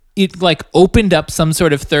it like opened up some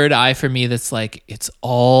sort of third eye for me that's like it's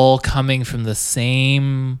all coming from the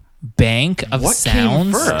same bank of What sounds.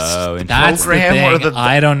 came first? Oh, That's the program or thing.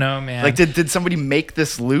 I don't know, man. Like, did somebody make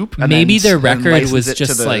this loop? And maybe then, their and record license was it to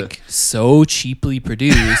just the- like so cheaply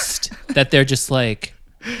produced that they're just like,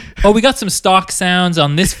 oh, we got some stock sounds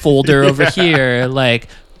on this folder over here. Like,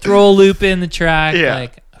 throw a loop in the track. Yeah.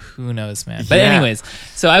 Like, who knows, man. But Yeah. anyways,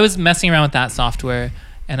 so I was messing around with that software,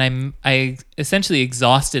 and I essentially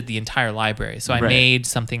exhausted the entire library. So I Right. made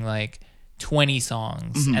something like 20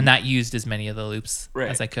 songs, and that used as many of the loops Right.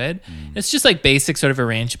 as I could. It's just like basic sort of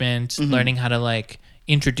arrangement, learning how to like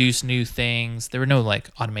introduce new things. There were no like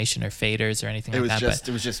automation or faders or anything It like was that. just But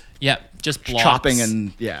it was just yeah, just blocks. chopping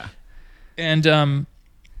and yeah. And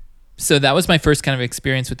so that was my first kind of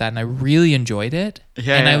experience with that, and I really enjoyed it.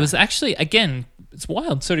 Yeah, and I yeah. was actually, again, it's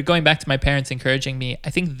wild, sort of going back to my parents encouraging me. I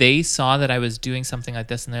think they saw that I was doing something like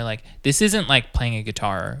this, and they're like, this isn't like playing a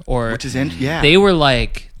guitar, or Which is yeah. they were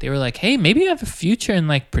like, hey, maybe you have a future in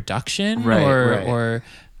like production, Right, or right. or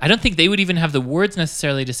I don't think they would even have the words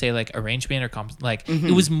necessarily to say like arrangement or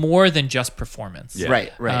it was more than just performance. Yeah.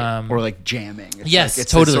 Right. Um, or like jamming. It's yes, like,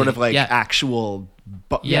 it's totally. this sort of like Yeah. actual.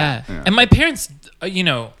 Yeah. And my parents,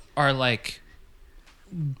 are like,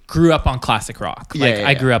 grew up on classic rock. Like, Yeah,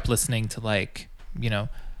 I yeah. grew up listening to like,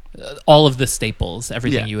 all of the staples,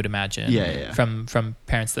 everything Yeah. you would imagine Yeah. from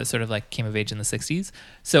parents that sort of like came of age in the 60s.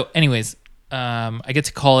 So anyways, I get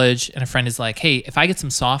to college and a friend is like, hey, if I get some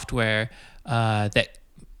software that,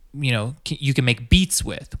 you can make beats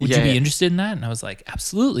with, would you Yeah, be yeah. interested in that? And I was like,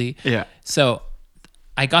 absolutely. Yeah. So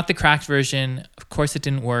I got the cracked version. Of course it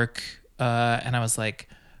didn't work. And I was like,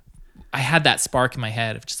 I had that spark in my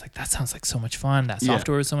head of just like, that sounds like so much fun. That Yeah.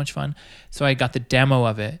 software was so much fun. So I got the demo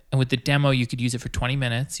of it. And with the demo, you could use it for 20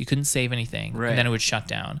 minutes. You couldn't save anything. Right. And then it would shut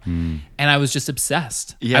down. And I was just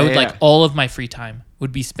obsessed. Yeah, I would yeah. like all of my free time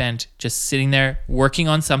would be spent just sitting there working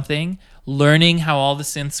on something, learning how all the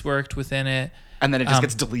synths worked within it. And then it just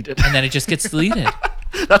gets deleted. And then it just gets deleted.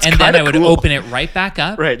 That's And then kinda I would cool. open it right back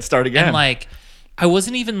up. Right. Start again. And like, I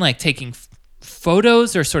wasn't even like taking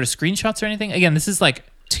photos or sort of screenshots or anything. Again, this is like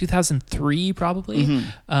 2003 probably.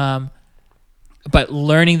 Mm-hmm. But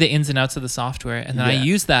learning the ins and outs of the software. And then I Yeah.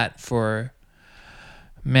 used that for,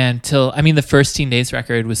 the first Teen Daze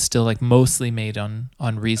record was still like mostly made on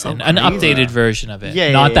Reason. An crazy. updated version of it. yeah.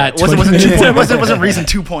 Not yeah, that yeah. 20 wasn't minutes. wasn't Reason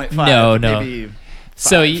 2.5. No, no. Maybe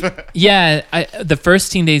So yeah, the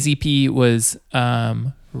first Teen Daze EP was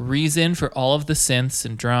Reason for all of the synths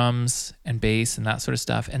and drums and bass and that sort of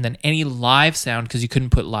stuff, and then any live sound, because you couldn't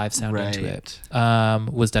put live sound into it,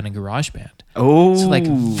 was done in GarageBand. Oh. So like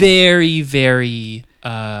very, very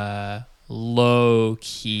low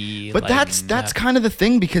key. But like, that's kind of the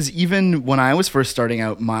thing, because even when I was first starting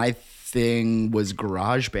out, my thing was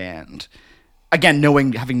GarageBand. Again,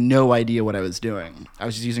 having no idea what I was doing. I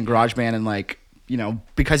was just using GarageBand and like,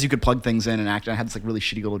 because you could plug things in and act. I had this like really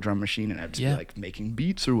shitty little drum machine, and I'd just be like making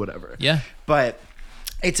beats or whatever. Yeah. But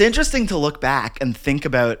it's interesting to look back and think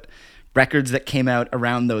about records that came out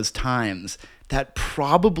around those times that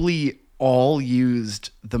probably all used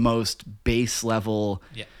the most base level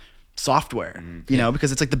software,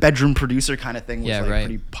 because it's like the bedroom producer kind of thing was like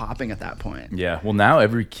pretty popping at that point. Yeah. Well, now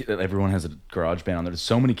everyone has a GarageBand on there. There's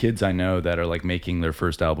so many kids I know that are like making their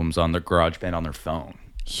first albums on their GarageBand on their phone.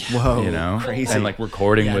 Whoa, crazy. And like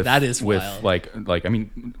recording with that is with wild. like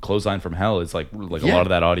Clothesline from Hell is like a lot of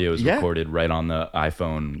that audio is recorded right on the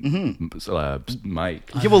iPhone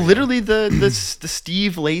mic. Yeah, well, literally the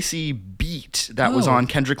Steve Lacy beat that was Oh. on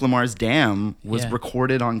Kendrick Lamar's "Damn" was Yeah.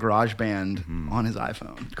 recorded on GarageBand on his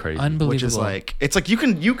iPhone. Crazy. Unbelievable. Which is like, it's like you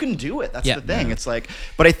can do it. That's Yeah. the thing. It's like,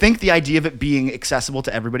 but I think the idea of it being accessible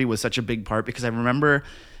to everybody was such a big part, because I remember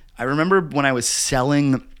when I was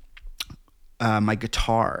selling my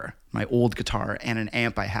guitar, my old guitar, and an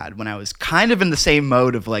amp I had when I was kind of in the same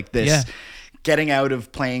mode of like this, getting out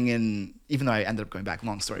of playing in, even though I ended up going back,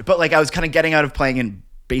 long story, but like I was kind of getting out of playing in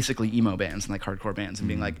basically emo bands and like hardcore bands and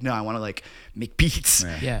being like, no, I want to like make beats.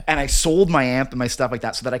 Yeah. And I sold my amp and my stuff like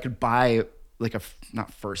that so that I could buy like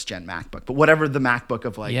not first gen MacBook, but whatever the MacBook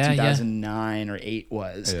of like 2009 or 8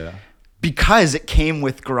 was. Yeah. Because it came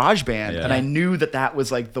with GarageBand, Yeah. and I knew that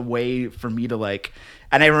was like the way for me to like.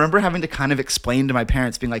 And I remember having to kind of explain to my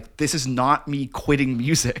parents, being like, "This is not me quitting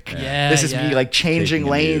music. Yeah, this is me like changing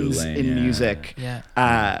Taking a new lanes lane, in yeah. music."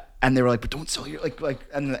 Yeah. And they were like, "But don't sell your like."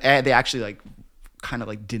 And they actually like kind of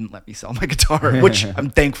like didn't let me sell my guitar, which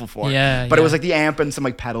I'm thankful for. Yeah, But it was yeah. like the amp and some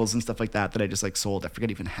like pedals and stuff like that I just like sold. I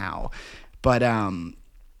forget even how, but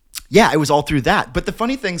yeah, it was all through that. But the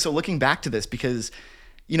funny thing, so looking back to this, because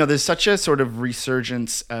there's such a sort of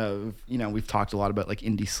resurgence of, we've talked a lot about like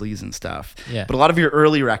indie sleaze and stuff. Yeah. But a lot of your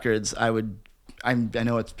early records, I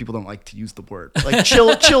know it's people don't like to use the word. Like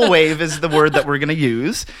chill wave is the word that we're gonna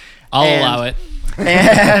use. I'll allow it.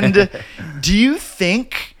 And do you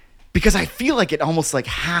think, because I feel like it almost like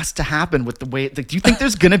has to happen with the way, like, do you think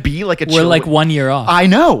there's gonna be like a We're like 1 year off. I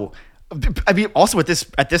know. I mean, also at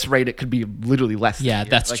this rate, it could be literally less. Yeah, than a year.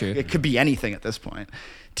 that's Like, true. It could be anything at this point.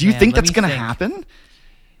 Do you Man, think let that's me gonna think. happen?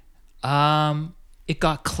 It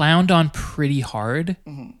got clowned on pretty hard.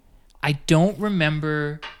 I don't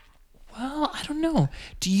remember. Well, I don't know.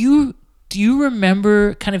 Do you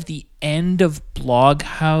remember kind of the end of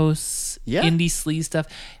Bloghouse indie sleaze stuff?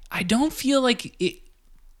 I don't feel like it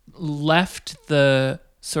left the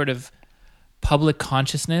sort of public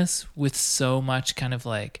consciousness with so much kind of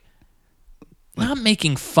like not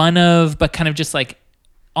making fun of, but kind of just like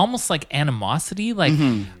almost like animosity. Like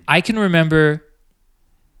I can remember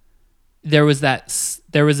there was a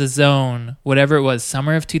zone, whatever it was,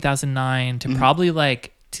 summer of 2009 to probably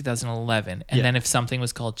like 2011, and then if something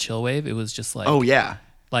was called chillwave, it was just like, Oh yeah.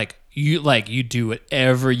 like you do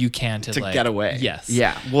whatever you can to like get away. Yes.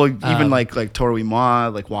 Yeah. Well, even like Torwi Ma,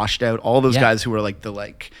 like Washed Out, all those Yeah. guys who were like the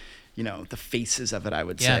the faces of it, I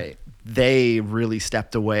would say, they really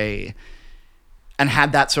stepped away and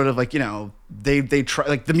had that sort of like, they try,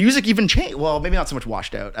 like the music even changed. Well, maybe not so much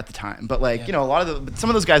Washed Out at the time, but like, a lot of some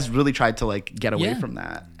of those guys really tried to like get away from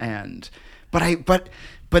that. And,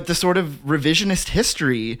 but the sort of revisionist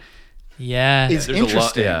history is There's a lot,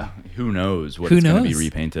 interesting. Who knows what Who it's going to be knows?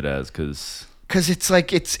 repainted as? Because it's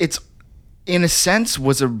like it's in a sense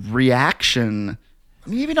was a reaction,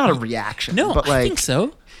 maybe not a reaction, No, but I like think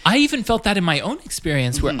so. I even felt that in my own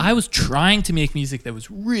experience where I was trying to make music that was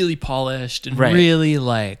really polished and Right. really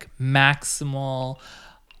like maximal.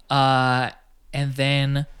 And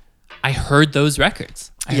then I heard those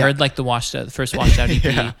records. I heard like the first Washed Out EP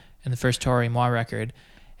and the first Tori Moi record,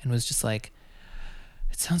 and was just like,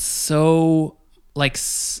 it sounds so like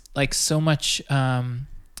so much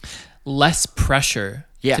less pressure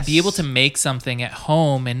to be able to make something at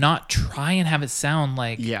home and not try and have it sound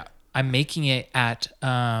like I'm making it at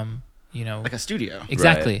like a studio.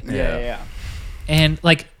 exactly. Right. Yeah. And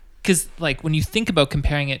like, because like when you think about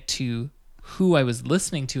comparing it to who I was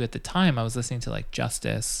listening to at the time, I was listening to like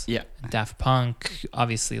Justice, Daft Punk,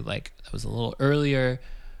 obviously like that was a little earlier,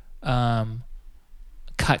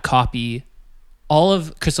 Cut Copy, all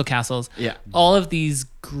of Crystal Castles, all of these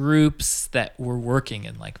groups that were working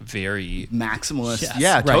in like very Maximalist. Yes,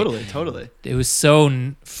 Yeah, right. totally. It was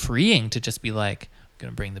so freeing to just be like, I'm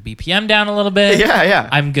gonna bring the BPM down a little bit. Yeah.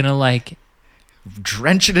 I'm gonna like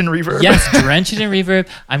Drench it in reverb. yes, drench it in reverb.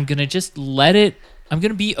 I'm gonna just let it. I'm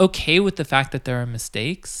gonna be okay with the fact that there are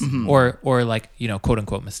mistakes, or like quote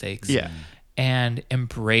unquote mistakes. Yeah. And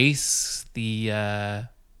embrace the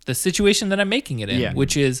situation that I'm making it in,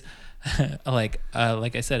 which is like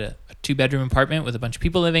I said, a 2-bedroom apartment with a bunch of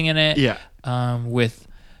people living in it. Yeah. With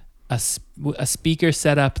a speaker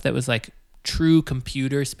setup that was like true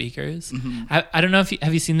computer speakers. I don't know if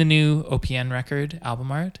have you seen the new OPN record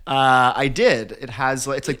album art? I did. It has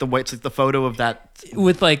it's like the photo of that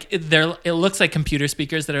With like it looks like computer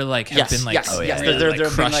speakers that are like have been like yes. really, They're like, being,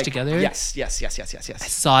 crushed like, together. Yes. I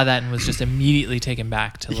saw that and was just immediately taken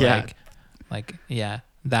back to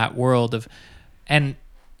that world of and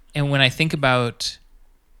when I think about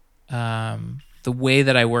the way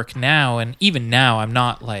that I work now, and even now I'm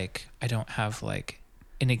not like I don't have like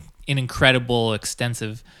an incredible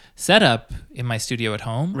extensive setup in my studio at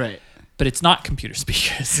home, Right. but it's not computer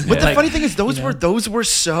speakers. But the Like, funny thing is, those were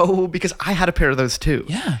so, because I had a pair of those too.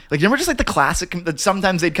 Yeah. Like, remember just like the classic, that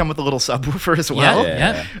sometimes they'd come with a little subwoofer as well.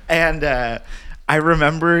 Yeah. And I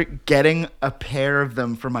remember getting a pair of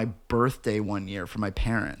them for my birthday one year for my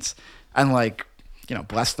parents, and like,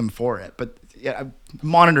 bless them for it. But yeah,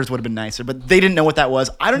 monitors would have been nicer, but they didn't know what that was.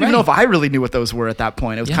 I don't even know if I really knew what those were at that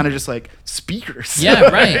point. It was kind of just like speakers. Yeah,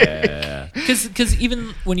 right. Because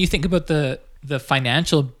even when you think about the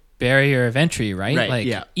financial barrier of entry, right?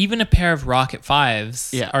 Like even a pair of Rocket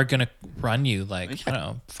 5s are gonna run you like I don't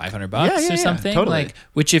know, $500 or something. Totally. Like,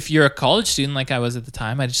 which if you're a college student like I was at the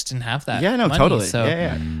time, I just didn't have that. Yeah, no, money. totally.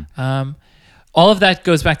 So all of that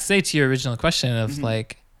goes back to say to your original question of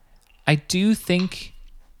like, I do think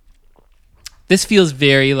this feels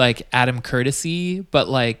very like Adam Courtesy, but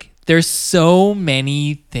like there's so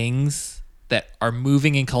many things that are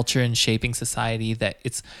moving in culture and shaping society that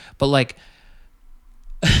it's, but like,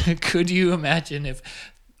 could you imagine if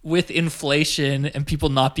with inflation and people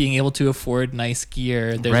not being able to afford nice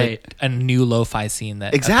gear, there's a new lo-fi scene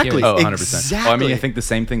that Exactly. appears? Oh, 100%. Exactly. Well, I mean, I think the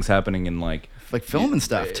same thing's happening in like like film and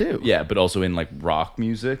stuff too. Yeah, but also in like rock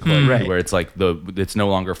music, Right. where it's like it's no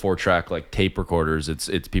longer 4-track like tape recorders. It's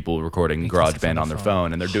people recording GarageBand on their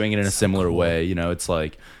phone, and they're doing it in a similar way. You know, it's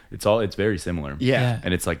like it's very similar. Yeah.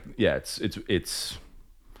 And it's like it's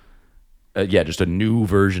just a new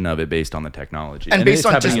version of it based on the technology, and based it's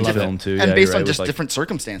on happening just in film too, and based on with, just like, different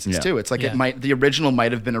circumstances Yeah. too. It's like Yeah. the original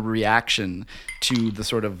might have been a reaction to the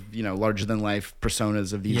sort of larger than life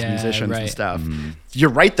personas of these Yeah, musicians and right. stuff. Mm-hmm. You're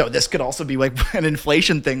right though. This could also be like an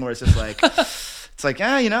inflation thing where it's just like. It's like,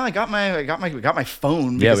 I got my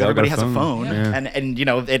phone because we all got everybody a has a phone. phone, Yeah.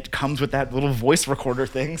 and it comes with that little voice recorder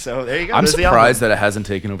thing. So there you go. I'm There's the surprised album. that it hasn't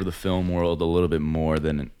taken over the film world a little bit more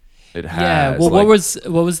than it has. Yeah. Well, like,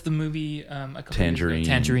 what was the movie? A couple Tangerine. Years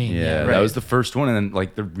ago? Tangerine. Yeah, Yeah. Right. that was the first one, and then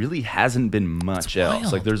like there really hasn't been much else.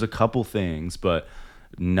 wild. Like there's a couple things, but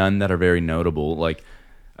none that are very notable. Like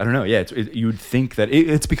I don't know. Yeah, you would think that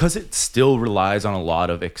it's because it still relies on a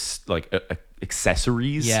lot of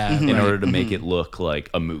accessories Yeah. in Right. order to make it look like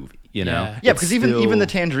a movie. You know? Yeah. Yeah, It's because even still- the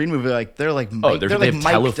Tangerine movie, like they're like Oh, they're they like have mic'd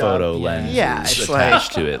telephoto up. lenses Yeah, it's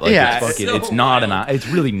attached like to it. Like yeah, it's fucking, so it's not it's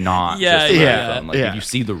really not Yeah, just an yeah, iPhone. Like yeah. if you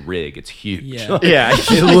see the rig, it's huge. Yeah. Like, Yeah.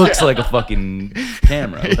 it looks like a fucking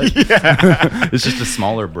camera. Like, it's just a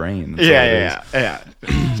smaller brain. That's all it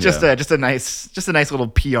is. Just a nice little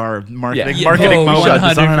PR marketing Yeah. marketing Oh, moment. Shut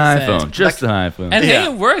this on an 100%. iPhone. Just an iPhone. And Yeah.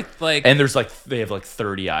 hey, it worked. Like And there's like they have like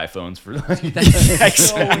 30 iPhones for like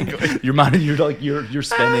Exactly. you're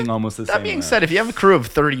spending almost the same. That being amount. said, if you have a crew of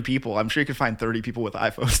 30 people, I'm sure you could find 30 people with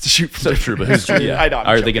iPhones to shoot from. So true, but who's Yeah. I know, I'm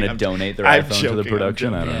are they joking, going to I'm donate their I'm iPhone to the joking, I'm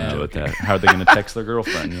production? I don't joking. know what Yeah. that. How are they going to text their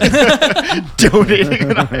girlfriend?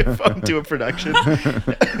 donating an iPhone to a production?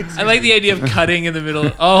 I like the idea of cutting in the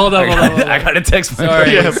middle. Oh, hold on, hold on. Hold on. I got to text my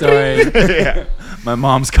Sorry, Yeah. sorry. Yeah. My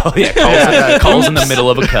mom's calls in the middle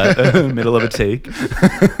of a cut, middle of a take.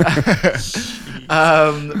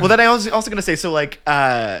 Well, then I was also going to say, so like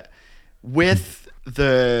with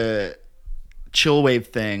the chill wave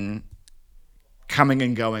thing coming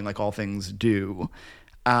and going like all things do,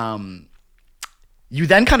 you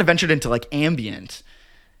then kind of ventured into like ambient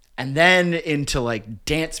and then into like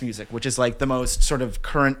dance music, which is like the most sort of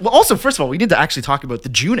current. Well, also, first of all, we need to actually talk about the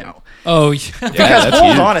Juno. Oh, yeah. Because that's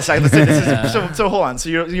hold huge. on a second. Listen, this is, so hold on. So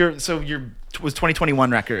your was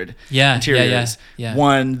 2021 record. Yeah, Interiors yeah.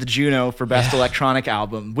 won the Juno for best Yeah. electronic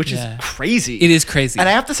album, which Yeah. is crazy. It is crazy. And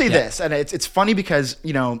I have to say Yeah. this, and it's funny because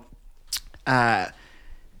it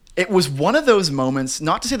was one of those moments.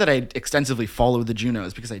 Not to say that I extensively follow the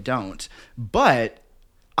Junos because I don't, but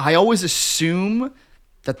I always assume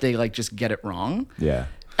that they like just get it wrong. Yeah.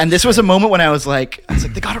 And this was a moment when I was like,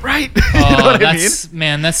 they got it right. You know Oh, what I mean?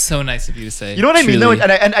 man, that's so nice of you to say. You know what I mean? Truly. Though,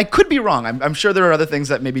 and I could be wrong. I'm sure there are other things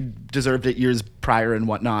that maybe deserved it years prior and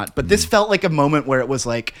whatnot. But this felt like a moment where it was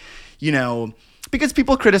like, because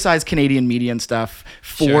people criticize Canadian media and stuff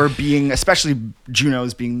for Sure. being, especially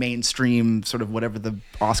Junos being mainstream, sort of whatever the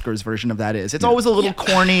Oscars version of that is. It's always a little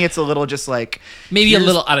corny. It's a little just like Maybe a here's-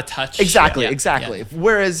 little out of touch. Exactly, Yeah, exactly. yeah.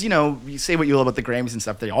 Whereas, you say what you will about the Grammys and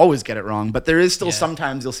stuff, they always get it wrong. But there is still Yeah.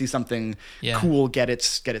 sometimes you'll see something Yeah. cool get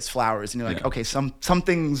its flowers, and you're like, Yeah. okay,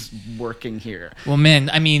 something's working here. Well, man,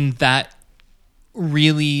 I mean, that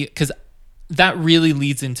really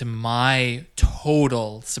leads into my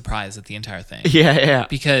total surprise at the entire thing. Yeah.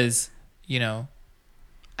 Because, I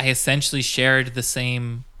essentially shared the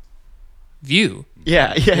same view.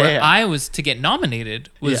 Yeah. Where I was to get nominated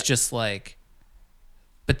was Yeah. just like,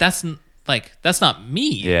 but that's not me.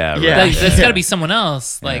 Yeah. Right. Yeah. That's got to be someone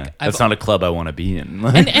else. Like, Yeah. I've That's not a club I want to be in.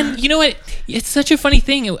 and you know what? It's such a funny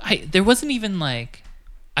thing. There wasn't even like,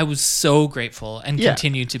 I was so grateful and Yeah.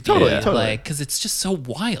 continue to be Totally. like, because it's just so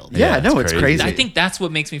wild. Yeah, Yeah, no, it's it's crazy. crazy. I think that's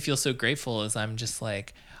what makes me feel so grateful is I'm just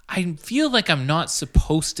like, I feel like I'm not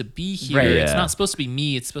supposed to be here. Right. It's Yeah. not supposed to be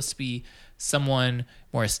me. It's supposed to be someone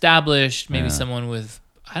more established, maybe Yeah. someone with,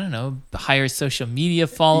 I don't know, higher social media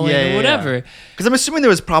following or whatever. Because I'm assuming there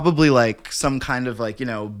was probably like some kind of like,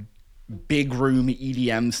 big room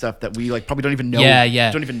EDM stuff that we like probably don't even know.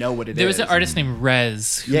 Yeah. Don't even know what it is. There was an artist named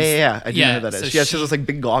Rez. who's- Yeah. I do know who that is. so She has those like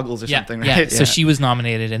big goggles or something, right? Yeah. So she was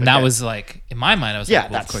nominated, and that Okay. was like in my mind, I was Yeah, like,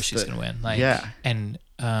 well, of that's course she's the- gonna win. Like, yeah. and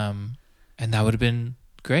that would have been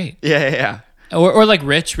great. Yeah. Or like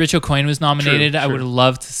Rich O'Coin was nominated. I true. would have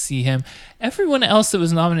loved to see him. Everyone else that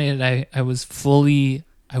was nominated, I would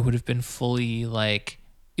have been fully like,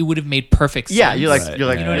 it would have made perfect sense. Yeah, you're like, Right. you know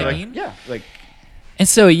what I like, mean? yeah, like And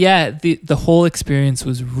so yeah, the whole experience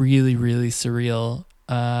was really, really surreal,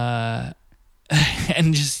 and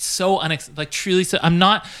just so truly. So I'm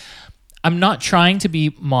not trying to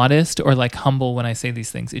be modest or like humble when I say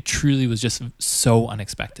these things. It truly was just so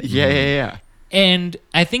unexpected. yeah. And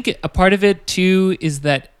I think a part of it too is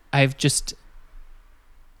that I've just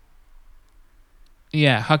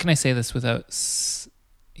how can I say this without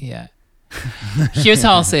here's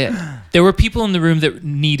how I'll say it. There were people in the room that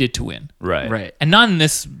needed to win. Right. And not in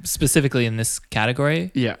this, specifically in this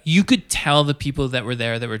category. Yeah. You could tell the people that were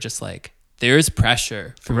there that were just like, there's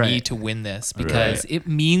pressure for me to win this because it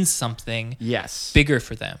means something bigger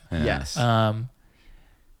for them. Yeah. Yes.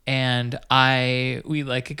 And we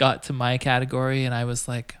like got to my category and I was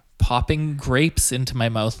like popping grapes into my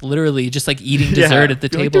mouth, literally just like eating dessert at the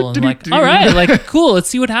table and like, all right, like cool, let's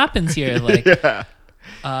see what happens here. Like,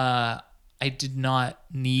 I did not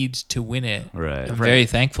need to win it. Right. I'm very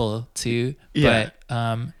thankful to, but,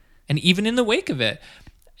 and even in the wake of it,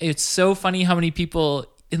 it's so funny how many people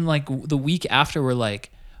in like the week after were like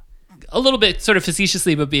a little bit sort of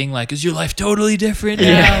facetiously, but being like, is your life totally different now?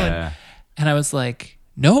 Yeah. And I was like,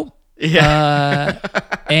 nope. Yeah.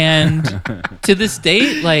 And to this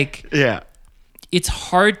date, like, it's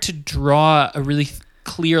hard to draw a really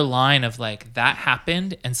clear line of like that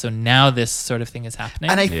happened, and so now this sort of thing is happening.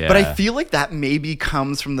 And but I feel like that maybe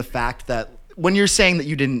comes from the fact that when you're saying that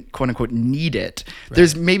you didn't quote unquote need it,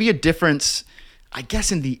 there's maybe a difference, I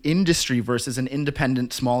guess, in the industry versus an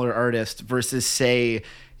independent smaller artist versus say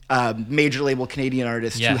major label Canadian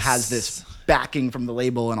artist who has this backing from the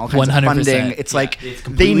label and all kinds 100%. Of funding. It's like it's a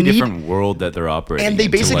completely different world that they're operating, and they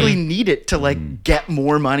basically need it to like get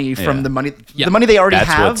more money from the money they already have.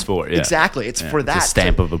 That's what it's for. Yeah. Exactly, it's for that it's a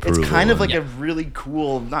stamp of approval. It's kind of like a really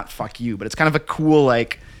cool, not fuck you, but it's kind of a cool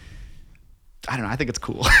like. I don't know. I think it's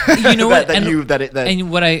cool. You know what?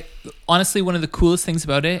 And what I honestly, one of the coolest things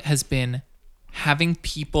about it has been having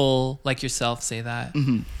people like yourself say that.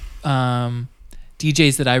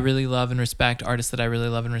 DJs that I really love and respect, artists that I really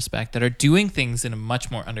love and respect, that are doing things in a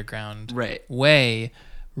much more underground way,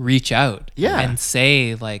 reach out and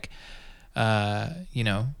say like, you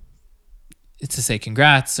know, it's to say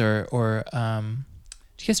congrats or do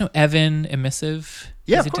you guys know Ep70?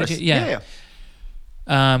 Yeah, of course. Yeah.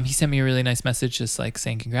 He sent me a really nice message just like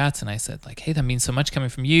saying congrats, and I said like, hey, that means so much coming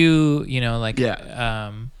from you, you know, like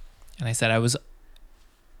and I said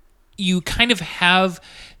you kind of have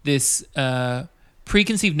this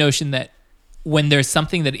preconceived notion that when there's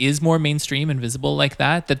something that is more mainstream and visible like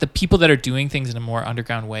that the people that are doing things in a more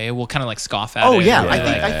underground way will kind of like scoff at it. Oh yeah,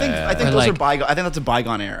 I think those are bygone. I think that's a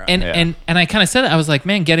bygone era. And I kind of said that I was like,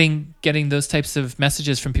 man, getting those types of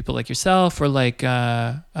messages from people like yourself or like you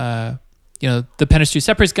know, the Penner Stew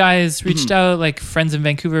Seppers guys reached out, like friends in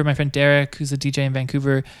Vancouver. My friend Derek, who's a DJ in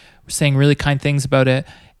Vancouver, were saying really kind things about it.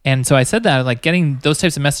 And so I said that, like, getting those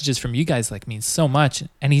types of messages from you guys like means so much.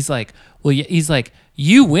 And he's like, well, he's like,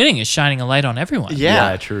 you winning is shining a light on everyone.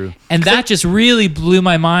 Yeah, true. And that just really blew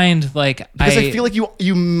my mind. Like, because I feel like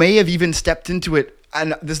you may have even stepped into it,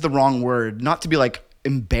 and this is the wrong word, not to be like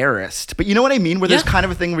embarrassed, but you know what I mean? Where there's kind of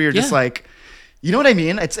a thing where you're just like, you know what I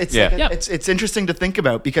mean? It's interesting to think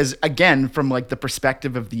about because again, from like the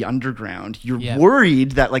perspective of the underground, you're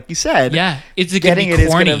worried that, like you said, it's getting it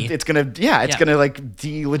corny. It's gonna like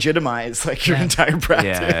delegitimize like your entire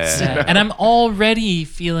practice. You know? And I'm already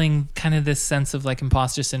feeling kind of this sense of like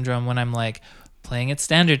imposter syndrome when I'm like playing at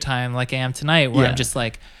standard time, like I am tonight, where I'm just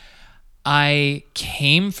like, I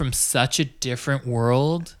came from such a different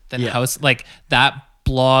world than house, like that.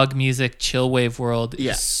 Blog music, chill wave world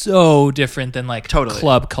is so different than like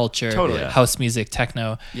club culture, house music,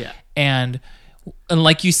 techno. And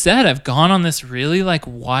like you said, I've gone on this really like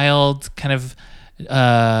wild kind of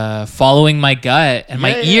following my gut and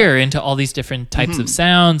my ear into all these different types of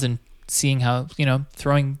sounds and seeing how, you know,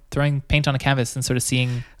 throwing paint on a canvas and sort of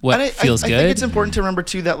seeing what feels good. I think it's important to remember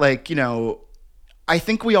too that, like, you know, I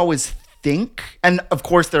think we always think, and of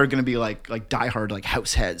course there are going to be like diehard like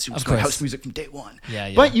house heads who just go house music from day one.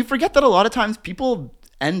 But you forget that a lot of times people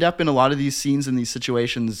end up in a lot of these scenes and these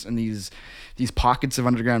situations and these pockets of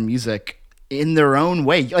underground music in their own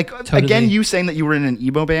way. Like again, you saying that you were in an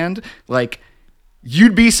emo band, like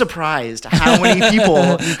you'd be surprised how many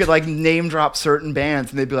people you could like name drop certain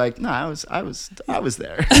bands and they'd be like, no, I was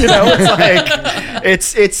there. You know, it's like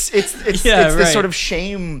it's this sort of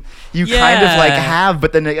shame you kind of like have,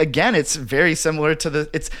 but then again, it's very similar to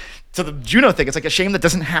the Juno thing. It's like a shame that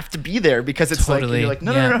doesn't have to be there because it's like you're like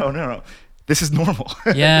no, this is normal.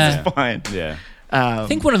 This is fine. I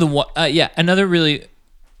think one of the another really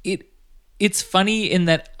it's funny in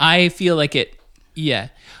that I feel like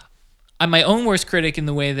I'm my own worst critic in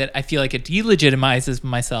the way that I feel like it delegitimizes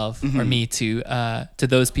myself or me to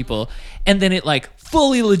those people, and then it like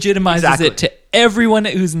fully legitimizes it to everyone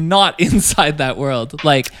who's not inside that world.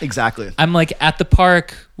 Like I'm like at the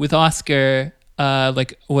park with Oscar,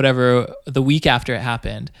 like whatever the week after it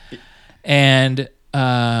happened, and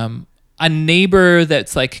a neighbor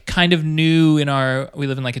that's like kind of new we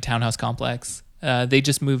live in like a townhouse complex. They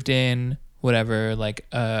just moved in, whatever, like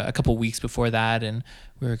a couple weeks before that, and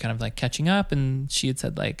we were kind of like catching up, and she had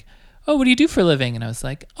said like, oh, what do you do for a living? And I was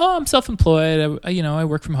like, oh, I'm self-employed. I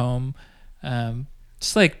work from home.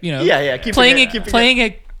 Just like, playing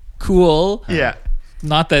it cool. Yeah.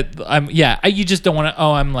 Not that you just don't want to,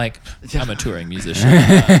 I'm a touring musician.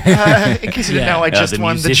 In case you didn't know, I just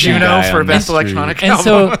won the Juno for Best Electronic Album. And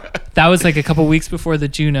so that was like a couple weeks before the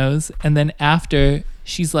Junos. And then after,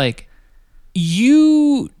 she's like,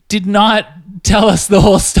 you did not tell us the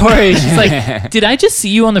whole story. She's like, did I just see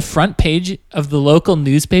you on the front page of the local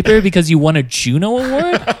newspaper because you won a Juno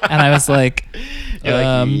award? And I was like,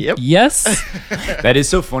 yep. Yes. That is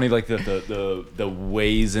so funny, like the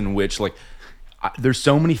ways in which like there's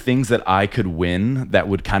so many things that I could win that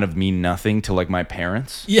would kind of mean nothing to like my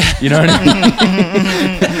parents. Yeah. You know what I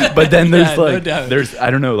mean? But then there's no like doubt. there's I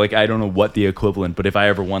don't know what the equivalent, but if I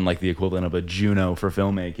ever won like the equivalent of a Juno for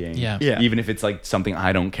filmmaking, even if it's like something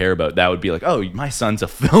I don't care about, that would be like, oh, my son's a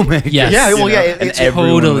filmmaker. Yes. Yeah, well, yeah, and it's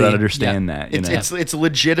everyone totally would understand that. You know? It's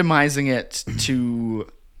legitimizing it to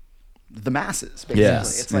the masses, basically.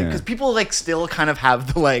 Yes. It's like because people like still kind of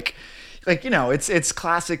have the like it's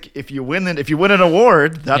classic. If you win an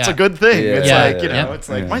award, that's a good thing. Yeah. It's Yeah. like Yeah. it's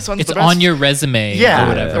like my son's It's the best. on your resume. Yeah, Or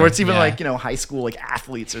whatever. or it's even Yeah. like high school like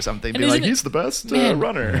athletes or something. And Be like, isn't it- he's the best Man,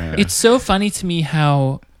 runner. Yeah. It's so funny to me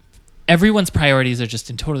how everyone's priorities are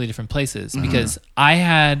just in totally different places. Because I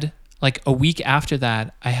had like a week after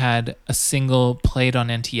that, I had a single played on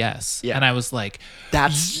NTS, and I was like,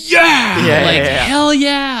 That's hell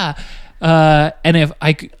yeah. And if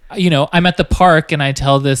I'm at the park and I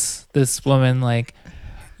tell this woman like,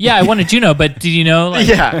 yeah, I won a Juno, but did you know? Like,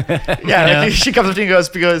 yeah. She comes up to me and goes,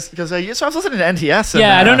 so I was listening to NTS. And,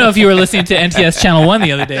 I don't know if you were listening to NTS Channel 1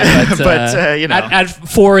 the other day, but, at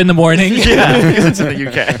 4 a.m. Yeah, because it's in the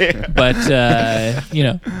UK. But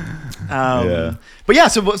But yeah,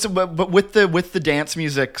 but with the dance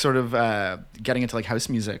music sort of getting into like house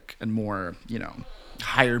music and more,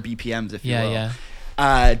 higher BPMs, if you will. Yeah.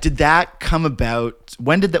 Did that come about?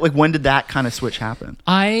 When did that kind of switch happen?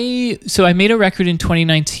 I made a record in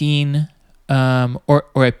 2019, or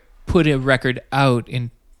I put a record out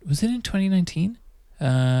was it in 2019?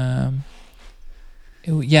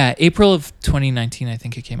 April of 2019, I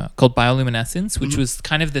think it came out, called Bioluminescence, which was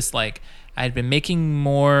kind of this like, I had been making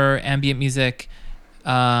more ambient music, but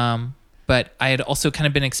I had also kind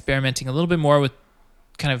of been experimenting a little bit more with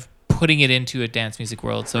kind of putting it into a dance music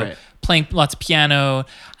world. So playing lots of piano.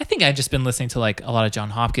 I think I'd just been listening to like a lot of John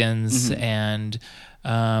Hopkins and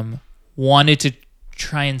wanted to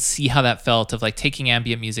try and see how that felt of like taking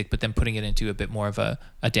ambient music, but then putting it into a bit more of a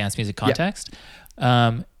dance music context.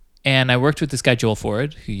 And I worked with this guy, Joel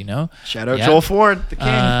Ford, who you know. Shout out Joel Ford, the king.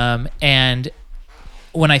 And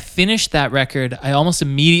when I finished that record, I almost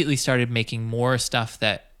immediately started making more stuff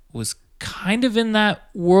that was kind of in that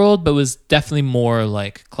world, but was definitely more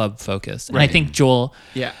like club focused. And I think Joel,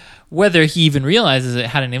 whether he even realizes it,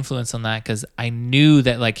 had an influence on that, because I knew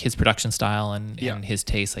that like his production style and his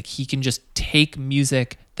taste, like he can just take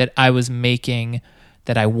music that I was making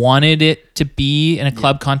that I wanted it to be in a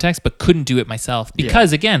club context, but couldn't do it myself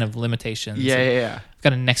because again of limitations. I've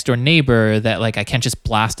got a next door neighbor that like I can't just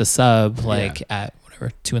blast a sub like at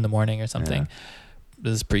whatever 2 a.m. or something.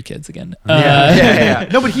 This is pre-kids again. No,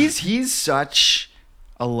 but he's such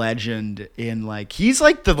a legend in like, he's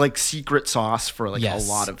like the like secret sauce for like a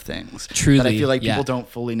lot of things. Truly, that I feel like people don't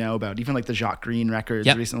fully know about. Even like the Jacques Green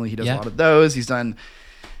records recently, he does a lot of those. He's done.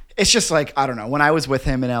 It's just like, I don't know. When I was with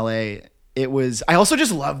him in LA, I also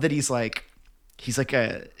just love that he's like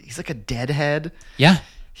a deadhead. Yeah.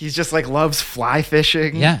 He's just like loves fly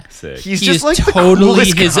fishing. Yeah. Sick. He's He just is like the totally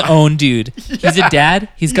coolest his guy. own dude. He's a dad.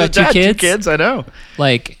 He's got two kids. 2 kids, I know.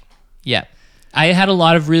 Like, yeah. I had a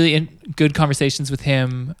lot of really good conversations with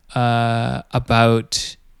him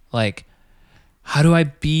about like, how do I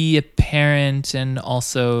be a parent and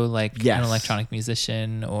also like an electronic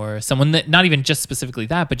musician or someone that not even just specifically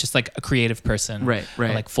that, but just like a creative person, right? Or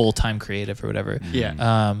like full-time creative or whatever.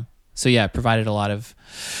 Yeah. So yeah, it provided a lot of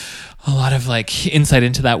like insight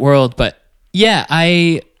into that world. But yeah,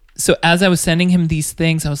 so as I was sending him these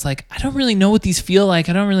things, I was like, I don't really know what these feel like.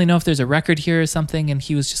 I don't really know if there's a record here or something. And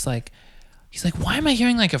he was just like, why am I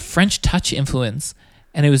hearing like a French touch influence?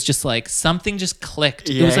 And it was just like, something just clicked.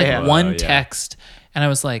 It was like one text. And I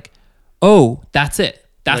was like, oh, that's it.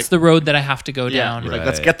 That's like, the road that I have to go down. Like,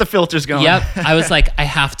 let's get the filters going. Yep. I was like, I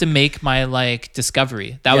have to make my like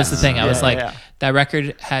discovery. That was the thing. I was like, that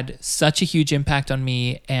record had such a huge impact on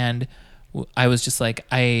me. And I was just like,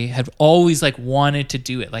 I had always like wanted to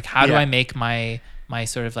do it. Like, how do I make my my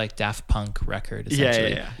sort of like Daft Punk record,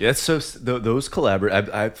 essentially. Yeah, it's so those collaborate.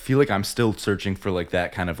 I feel like I'm still searching for like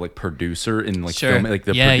that kind of like producer in like Sure. film, like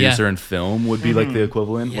the producer in film would be like the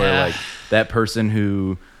equivalent, where like that person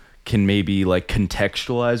who can maybe like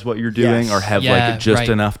contextualize what you're doing or have like just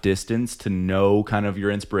enough distance to know kind of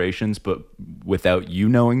your inspirations, but without you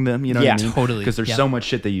knowing them, you know what I mean? Totally. Because there's so much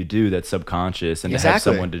shit that you do that's subconscious, and to have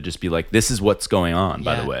someone to just be like, this is what's going on,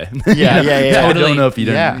 by the way. Totally. I don't know if you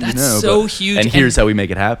didn't, That's you know, so but, huge. And here's how we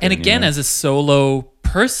make it happen. And again, you know? as a solo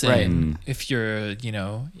person, if you're, you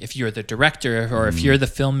know, if you're the director or if you're the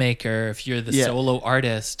filmmaker, if you're the solo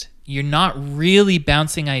artist, you're not really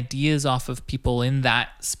bouncing ideas off of people in that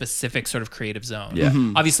specific sort of creative zone. Yeah.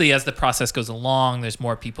 Obviously, as the process goes along, there's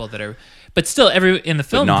more people that are, but still, in the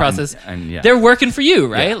film process, they're working for to,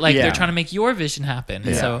 right? Like they're trying to make your vision happen.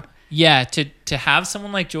 And so, to have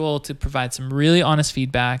someone like Joel to provide some really honest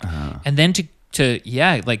feedback, and then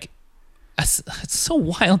it's so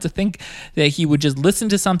wild to think that he would just listen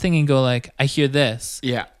to something and go like, I hear this.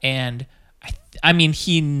 Yeah. And I mean,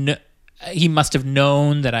 he must have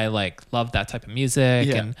known that I like love that type of music.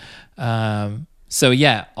 Yeah. And so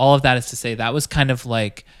all of that is to say that was kind of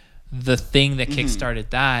like the thing that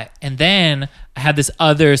kickstarted that. And then I had this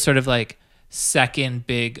other sort of like second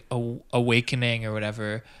big awakening or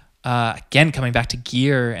whatever. Again, coming back to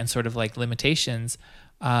gear and sort of like limitations,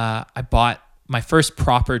 I bought my first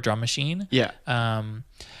proper drum machine. Yeah.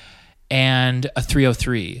 And a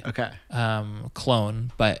 303. Okay.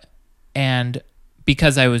 Clone, and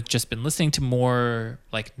because I was just been listening to more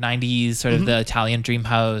like 90s sort of the Italian Dream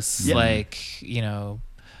House, like, you know,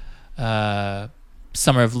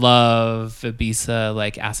 Summer of Love, Ibiza,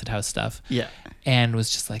 like acid house stuff. Yeah. And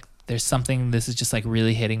was just like, there's something, this is just like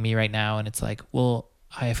really hitting me right now. And it's like, well,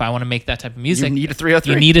 if I want to make that type of music, you need a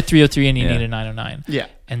 303. You need a 303 and you need a 909. Yeah.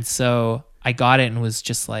 And so I got it and was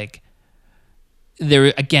just like,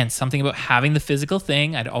 there again, something about having the physical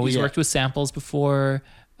thing. I'd always worked with samples before.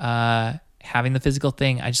 Having the physical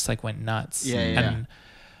thing, I just like went nuts. And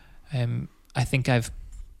I think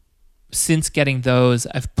since getting those,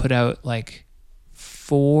 I've put out like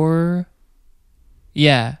 4.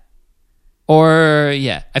 I've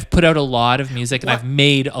put out a lot of music, and I've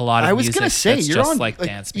made a lot of music. I was gonna say you're just on like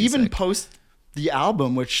dance music. Even post the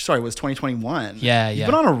album, which was 2021. You've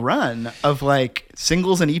been on a run of like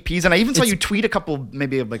singles and EPs, and I even saw you tweet a couple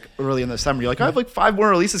maybe like early in the summer. You're like, I have like 5 more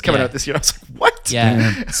releases coming out this year. I was like, what?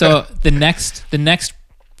 Yeah. So the next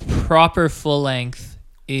proper full length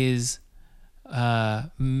is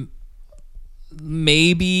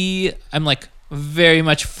maybe I'm like very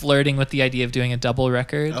much flirting with the idea of doing a double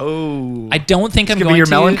record. Oh, I don't think I'm going to. Your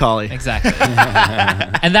melancholy. Exactly.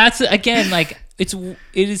 And that's again like it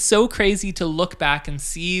is so crazy to look back and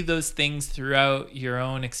see those things throughout your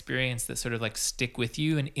own experience that sort of like stick with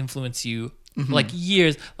you and influence you like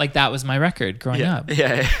years. Like that was my record growing up.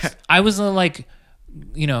 Yeah. I was a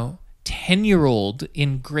 10-year-old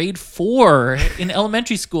in grade 4 in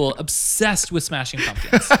elementary school, obsessed with Smashing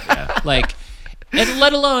Pumpkins. And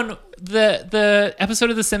let alone the episode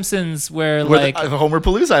of The Simpsons where like the Homer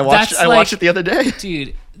Palooza. I watched it the other day.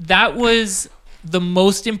 Dude, that was the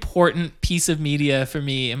most important piece of media for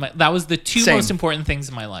me. That was the two most important things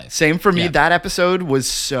in my life. Same for me. That episode was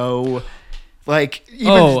so like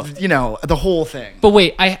the whole thing. But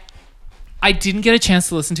wait, I didn't get a chance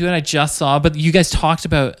to listen to it. I just saw, but you guys talked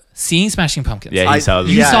about seeing Smashing Pumpkins. Yeah, saw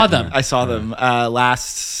them. You saw them. I saw them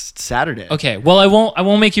last Saturday. Okay, well, I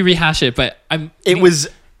won't make you rehash it, but It was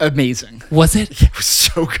amazing. Was it? It was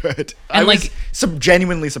so good. And I was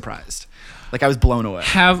genuinely surprised. Like I was blown away.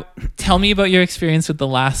 Tell me about your experience with the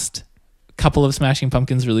last couple of Smashing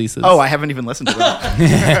Pumpkins releases. Oh, I haven't even listened to them.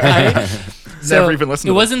 Never even listened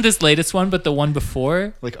to it. It wasn't this latest one, but the one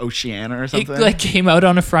before. Like Oceana or something? It came out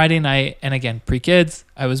on a Friday night. And again, pre-kids,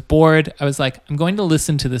 I was bored. I was like, I'm going to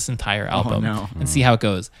listen to this entire album and see how it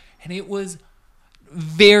goes. And it was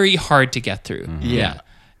very hard to get through. Mm-hmm. Yeah.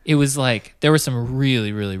 It was like, there were some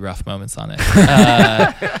really, really rough moments on it.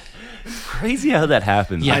 Crazy how that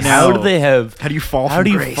happens. Yeah, like, how do they have? How do you fall from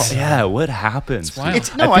grace? Yeah, what happens? I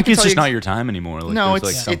think it's just not your time anymore. Like,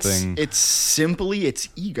 it's simply it's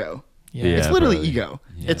ego. Yeah, it's literally ego.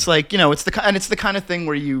 Yeah. It's like it's the kind of thing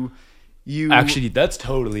where you actually that's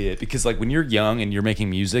totally it, because like when you're young and you're making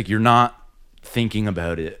music, you're not thinking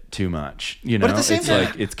about it too much. But at the same time,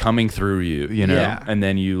 like it's coming through you, and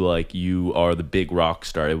then you are the big rock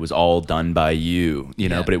star. It was all done by you,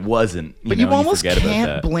 know, but it wasn't. But you almost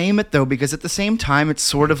can't blame it though, because at the same time, it's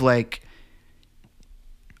sort of like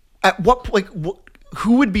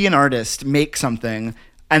who would be an artist, make something,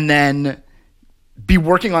 and then be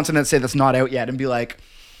working on something that's not out yet and be like,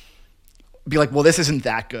 be like, well, this isn't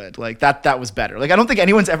that good. Like that was better. Like I don't think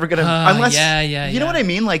anyone's ever gonna unless you know what I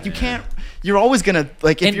mean. Like you can't. You're always gonna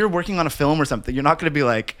like if you're working on a film or something, you're not gonna be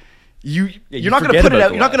like. You're not gonna put it out.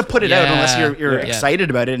 You're not gonna put it out unless you're excited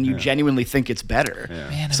about it and you genuinely think it's better. Yeah.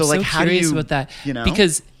 Man, I'm so like, how curious do you, about that. You know,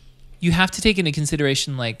 because you have to take into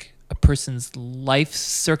consideration like a person's life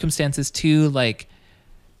circumstances too. Like,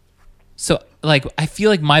 so like I feel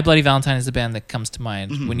like My Bloody Valentine is the band that comes to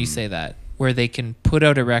mind when you say that, where they can put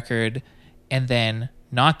out a record and then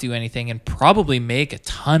not do anything and probably make a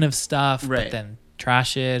ton of stuff, but then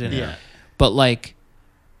trash it. And but like.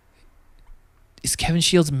 Is Kevin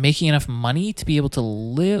Shields making enough money to be able to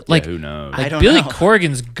live? Like, who knows? Like Billy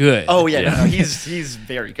Corgan's good. Oh yeah, no, he's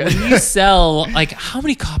very good. When you sell, like, how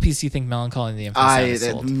many copies do you think Melancholy and the Infamous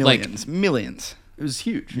sold? Millions. It was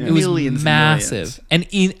huge. It was massive, and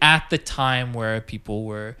at the time where people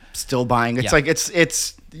were still buying. It's like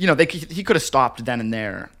it's you know he could have stopped then and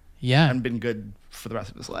there. Yeah, and been good for the rest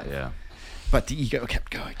of his life. Yeah. But the ego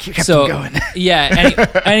kept going. Kept going.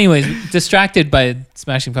 Anyways, distracted by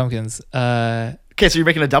Smashing Pumpkins. Okay, so you're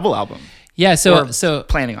making a double album. Yeah. So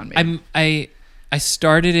planning on making. I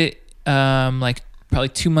started it like probably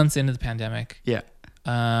 2 months into the pandemic. Yeah.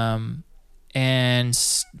 And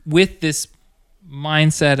with this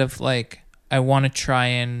mindset of like I want to try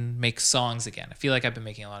and make songs again. I feel like I've been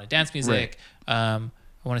making a lot of dance music. I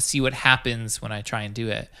want to see what happens when I try and do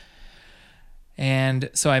it. And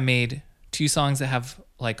so I made 2 songs that have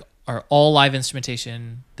like are all live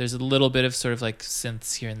instrumentation. There's a little bit of sort of like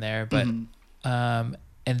synths here and there, but and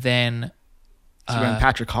then so we're in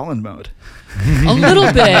Patrick Holland mode. A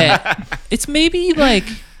little bit. It's maybe like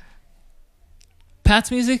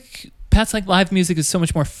Pat's like live music is so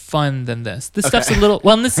much more fun than this. This stuff's a little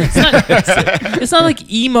it's not like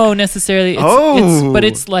emo necessarily. But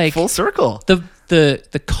it's like full circle.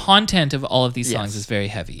 The content of all of these songs is very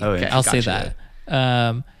heavy. I'll say that.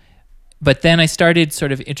 But then I started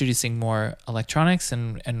sort of introducing more electronics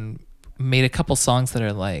and made a couple songs that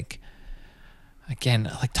are like, again,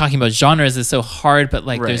 like talking about genres is so hard, but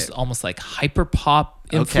like there's almost like hyper pop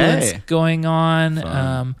influence going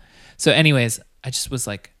on. So anyways, I just was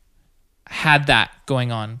like, had that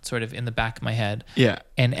going on sort of in the back of my head. Yeah.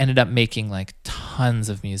 And ended up making like tons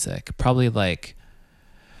of music, probably like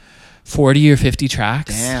 40 or 50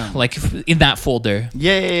 tracks. Damn. Like in that folder.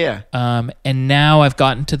 Yeah. And now I've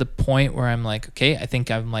gotten to the point where I'm like, okay, I think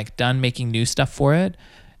I'm like done making new stuff for it.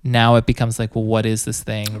 Now it becomes like, well, what is this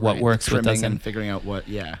thing? What works? What doesn't? And figuring out what,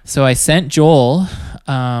 So I sent Joel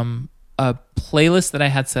a playlist that I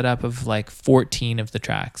had set up of like 14 of the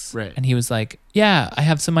tracks. Right. And he was like, yeah, I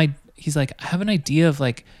have he's like, I have an idea of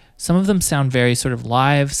like, some of them sound very sort of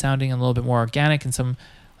live sounding and a little bit more organic, and some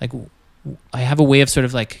like, I have a way of sort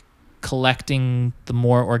of like collecting the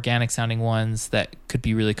more organic sounding ones that could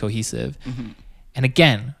be really cohesive. And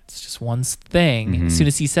again, it's just one thing. As soon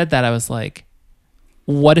as he said that, I was like,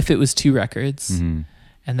 what if it was 2 records? And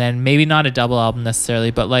then maybe not a double album necessarily,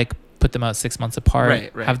 but like put them out 6 months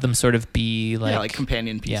apart, have them sort of be like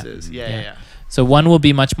companion pieces. Yeah. So one will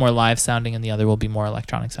be much more live sounding and the other will be more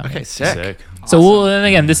electronic sounding. Okay, sick. So and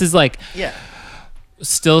again, this is like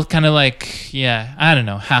still kind of like, I don't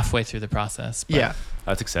know, halfway through the process. But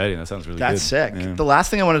That's exciting. That sounds really good. That's sick. Yeah. The last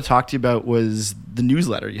thing I wanted to talk to you about was the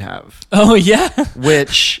newsletter you have. Oh, yeah.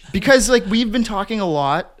 Which, because like we've been talking a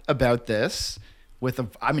lot about this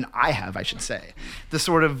I should say, the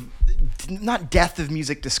sort of, not death of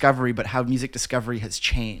music discovery, but how music discovery has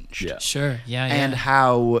changed. Yeah. Sure. Yeah. And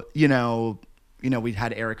how, you know, we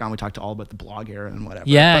had Eric on, we talked all about the blog era and whatever.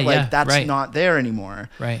 Yeah. But like that's not there anymore.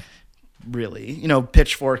 Right. Really,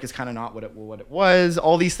 Pitchfork is kind of not what it was.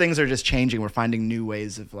 All these things are just changing. We're finding new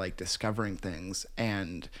ways of like discovering things.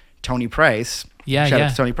 And Tony Price, shout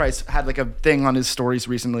out to Tony Price, had like a thing on his stories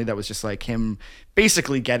recently that was just like him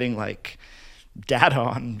basically getting like data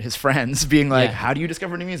on his friends, being like, how do you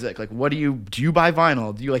discover new music? Like, what do you buy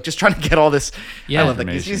vinyl? Do you like just trying to get all this? I love that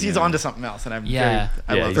he's onto something else, and I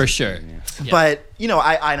love for it. sure. Yeah. But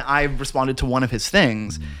I responded to one of his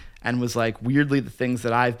things. And was like, weirdly, the things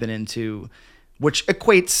that I've been into, which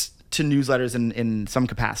equates to newsletters in some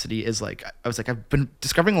capacity, is like, I was like, I've been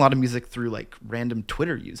discovering a lot of music through like random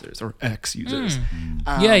Twitter users or X users.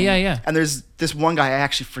 Yeah. And there's this one guy, I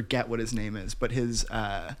actually forget what his name is, but his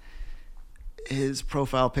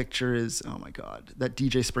profile picture is, oh my God, that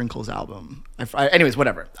DJ Sprinkles album. Anyways,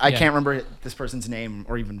 whatever. I can't remember this person's name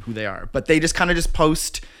or even who they are, but they just kind of just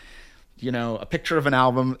post a picture of an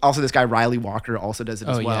album. Also, this guy Riley Walker also does it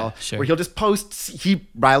as well. Sure. Where he'll just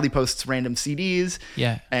Riley posts random CDs.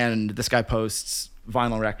 Yeah. And this guy posts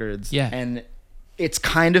vinyl records. Yeah. And it's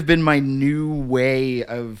kind of been my new way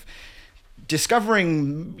of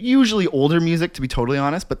discovering usually older music, to be totally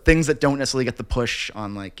honest, but things that don't necessarily get the push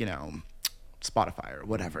on like, you know, Spotify or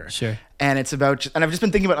whatever. Sure. And it's about, and I've just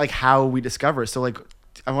been thinking about like how we discover. So like,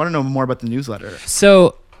 I want to know more about the newsletter.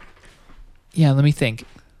 So, yeah, let me think.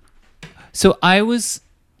 So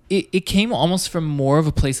it came almost from more of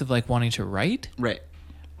a place of like wanting to write. Right.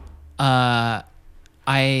 I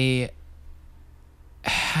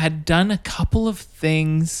had done a couple of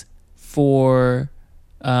things for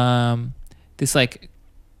this like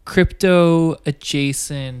crypto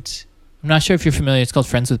adjacent. I'm not sure if you're familiar. It's called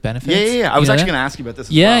Friends with Benefits. Yeah. I was actually going to ask you about this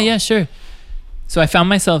as well. well. Yeah, sure. So I found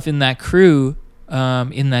myself in that crew,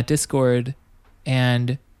 in that Discord,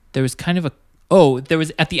 and there was kind of there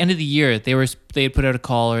was at the end of the year, they had put out a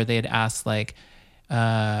call, or they had asked like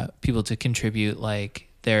people to contribute like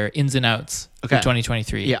their ins and outs for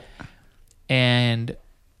 2023. Yeah. And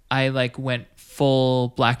I like went full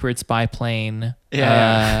Blackbird spy plane,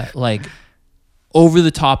 like over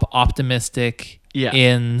the top optimistic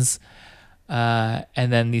ins, and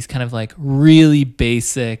then these kind of like really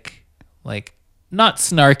basic, like not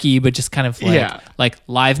snarky, but just kind of like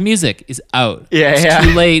live music is out. It's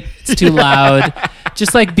too late. It's too loud.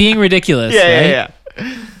 Just like being ridiculous. Yeah.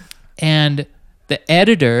 And the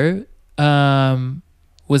editor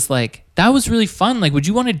was like, that was really fun. Like, would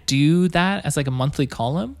you want to do that as like a monthly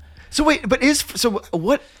column? So wait, but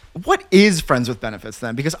what is Friends with Benefits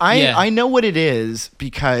then? Because I know what it is,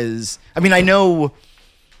 because I mean I know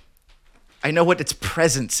what its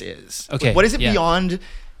presence is. Okay. Like, what is it beyond?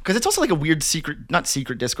 Because it's also like a weird not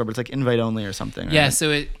secret Discord, but it's like invite only or something. Right? Yeah.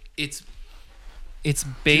 So it's based.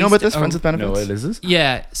 Do you know about this Friends with Benefits? No, what is this?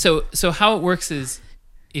 Yeah. So how it works is,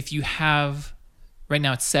 if you have right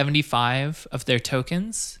now it's 75 of their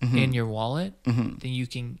tokens in your wallet, then you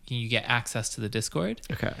get access to the Discord.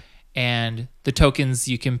 Okay. And the tokens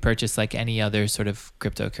you can purchase like any other sort of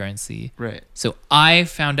cryptocurrency. Right. So I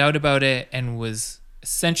found out about it and was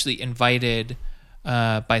essentially invited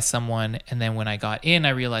by someone, and then when I got in,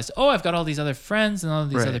 I realized, I've got all these other friends and all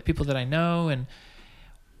these other people that I know, and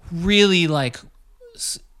really like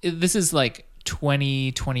this is like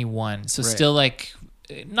 2021, so still like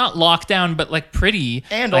not lockdown, but like pretty,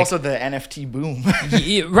 and like, also the NFT boom.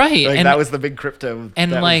 Right. Like and that was the big crypto.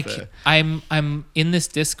 And like I'm in this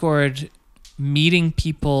Discord meeting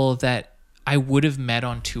people that I would have met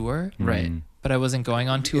on tour, right? But I wasn't going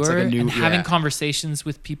on tour, like and having conversations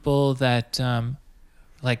with people that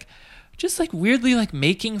like just like weirdly like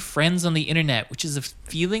making friends on the internet, which is a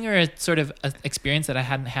feeling or a sort of a experience that I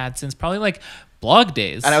hadn't had since probably like blog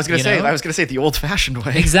days. And I was gonna say it the old fashioned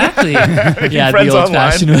way. Exactly. Yeah, the old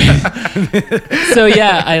fashioned way. So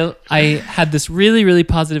yeah, I had this really, really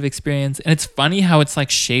positive experience, and it's funny how it's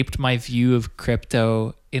like shaped my view of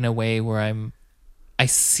crypto in a way where I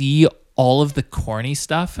see all of the corny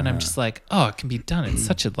stuff, and I'm just like, it can be done in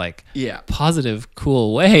such a like positive,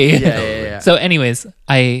 cool way. Yeah. So anyways,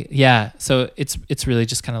 so it's really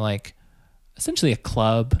just kind of like essentially a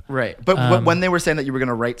club. Right. But when they were saying that you were going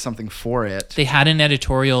to write something for it, they had an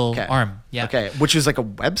editorial arm. Yeah. Okay. Which is like a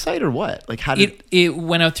website or what? Like how did it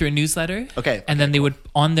went out through a newsletter. Okay. And then they would,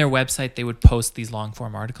 on their website, they would post these long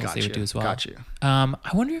form articles they would do as well. Got you. I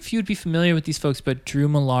wonder if you would be familiar with these folks, but Drew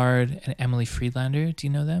Millard and Emily Friedlander. Do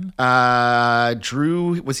you know them?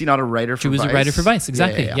 Drew, was he not a writer for Vice? Drew was a writer for Vice.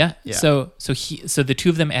 Exactly. Yeah. Yeah. So the two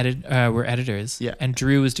of them were editors. Yeah. And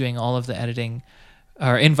Drew was doing all of the editing,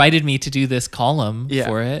 or invited me to do this column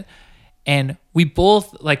for it. And we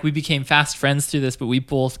both, like, we became fast friends through this, but we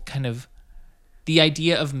both kind of, the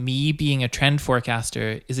idea of me being a trend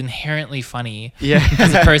forecaster is inherently funny. Yeah.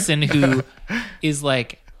 As a person who is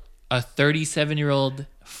like a 37-year-old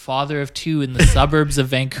father of two in the suburbs of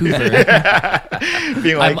Vancouver.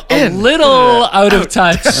 Being like, I'm a little out of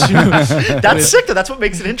touch. That's sick though. That's what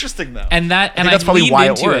makes it interesting though. And I that's probably leaned why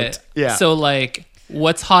into it worked. Yeah. So like,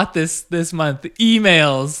 what's hot this month?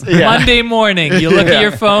 Emails. Monday morning. You look at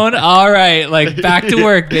your phone. All right, like back to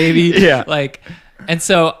work, baby. Yeah. Like, and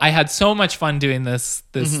so I had so much fun doing this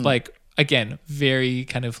like, again, very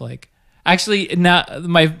kind of like, actually now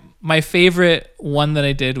my favorite one that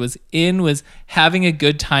I did was having a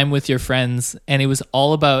good time with your friends, and it was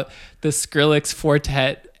all about the Skrillex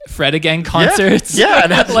Quartet Fred Again concerts. Yeah,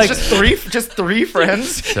 and that's like just three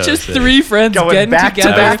friends. Just three friends going getting back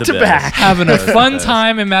together, to back, having a fun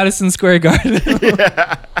time in Madison Square Garden.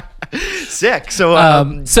 Sick.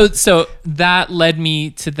 So so that led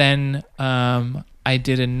me to then I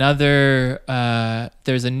did another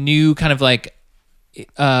there's a new kind of like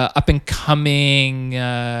up and coming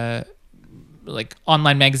like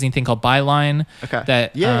online magazine thing called Byline. Okay.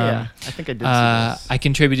 That yeah. I think I did see this. I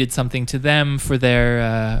contributed something to them for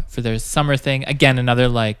their summer thing. Again, another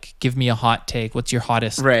like, give me a hot take. What's your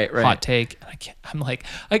hottest hot take? And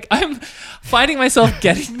I'm finding myself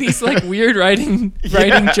getting these like weird writing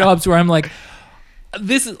jobs where I'm like,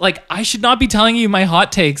 this is like, I should not be telling you my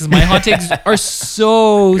hot takes. My hot takes are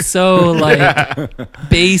so like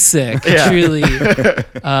basic, truly.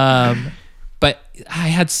 But I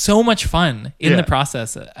had so much fun in the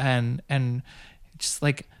process, and just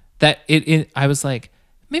like that. I was like,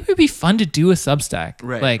 maybe it'd be fun to do a Substack.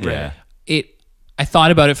 I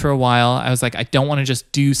thought about it for a while. I was like, I don't want to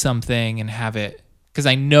just do something and have it, because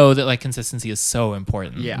I know that like consistency is so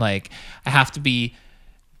important. Yeah. Like I have to be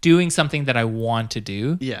doing something that I want to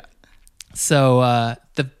do. Yeah. So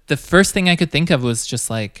the first thing I could think of was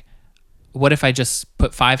just like, what if I just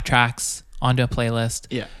put 5 tracks onto a playlist?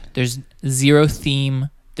 Yeah. There's zero theme.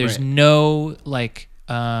 There's no like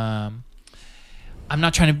I'm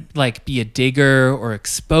not trying to like be a digger or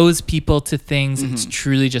expose people to things. It's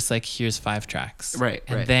truly just like, here's 5 tracks.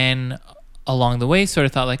 And then along the way sort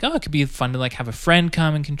of thought like, oh, it could be fun to like have a friend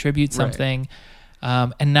come and contribute something.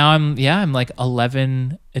 And now I'm like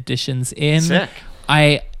 11 editions in. Sick.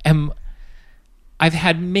 I've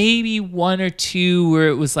had maybe 1 or 2 where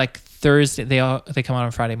it was like Thursday. They come out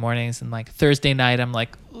on Friday mornings, and like Thursday night I'm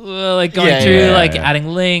like going through adding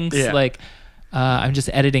links. Like I'm just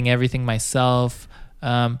editing everything myself.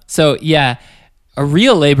 So yeah, a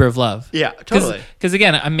real labor of love. Yeah, totally. Because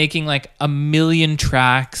again, I'm making like 1 million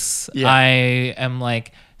tracks. I am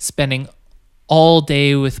like spending all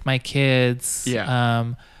day with my kids.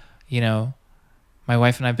 My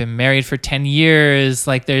wife and I've been married for 10 years.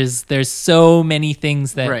 Like there's so many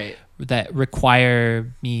things that that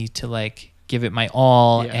require me to like give it my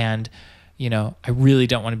all. And I really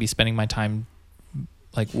don't want to be spending my time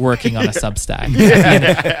like working on a Substack.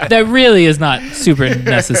 That really is not super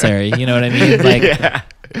necessary. You know what I mean? Like,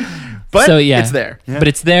 but so it's there. But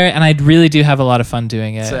it's there, and I really do have a lot of fun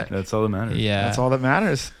doing it. That's all that matters. Yeah, that's all that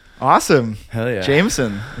matters. Awesome. Hell yeah.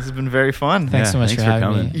 Jameson, this has been very fun. Thanks so much for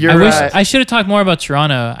having me. I wish I should have talked more about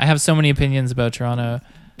Toronto. I have so many opinions about Toronto.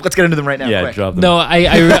 Let's get into them right now. Yeah, quick. drop them. No,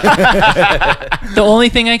 the only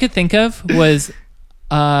thing I could think of was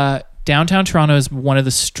downtown Toronto is one of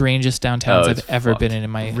the strangest downtowns I've ever been in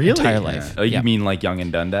my entire life. Oh, you mean like Yonge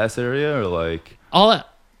and Dundas area, or like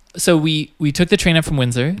So we took the train up from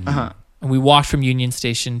Windsor, and we walked from Union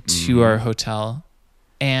Station to our hotel,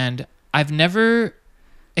 and I've never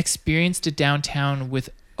experienced a downtown with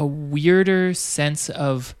a weirder sense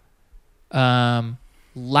of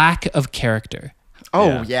lack of character.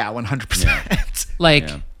 Oh yeah, 100%. Like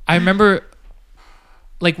I remember,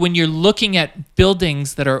 like when you're looking at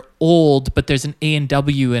buildings that are old, but there's an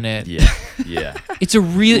A&W in it. Yeah. It's a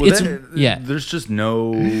real. There's just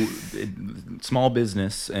no small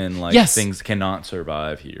business, and like things cannot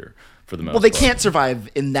survive here. For the most well, they part. can't survive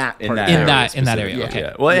in that part. In that area. Okay.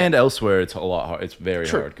 Yeah. Well, and elsewhere, it's a lot hard. It's very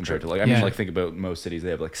hard compared to like, I mean, like think about most cities. They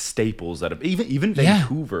have like staples that have even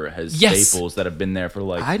Vancouver has staples that have been there for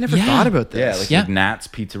like. I never thought about this. Like Nat's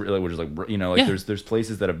Pizza, like, which is like there's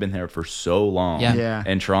places that have been there for so long. Yeah.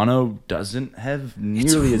 And Toronto doesn't have nearly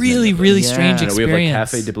it's as many. Really strange experience. We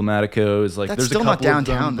have like Cafe Diplomatico. Is like that's there's still a couple not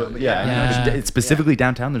downtown of them, though. It's specifically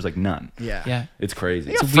downtown. There's like none. Yeah. It's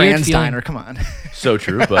crazy. It's a Fran's Diner. Come on. So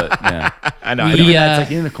true, but yeah. I know. It's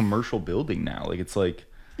like in a commercial building now. Like it's like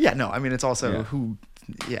I mean it's also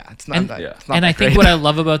it's not that. It's not and that I think what I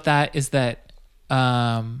love about that is that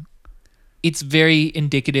it's very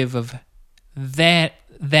indicative of that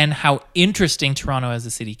then how interesting Toronto as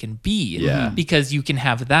a city can be. Yeah. Because you can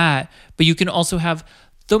have that, but you can also have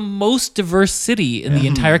the most diverse city in the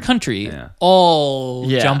entire country all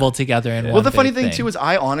jumbled together in one. Well, the funny thing thing too is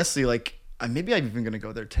I honestly like maybe I'm even gonna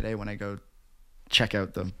go there today when I go check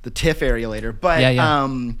out the TIFF area later. But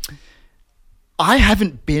I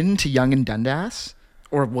haven't been to Yonge and Dundas,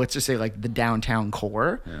 or let's just say like the downtown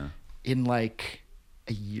core, in like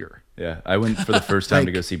a year. Yeah, I went for the first time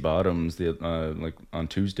to go see Bottoms like on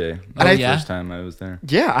Tuesday. First time I was there.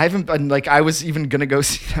 Yeah, I haven't been like I was even gonna go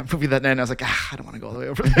see that movie that night, and I was like, I don't want to go all the way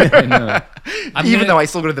over there. I know. Even though I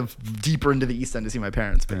still go to the deeper into the East End to see my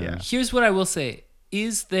parents. But here's what I will say: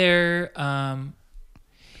 is there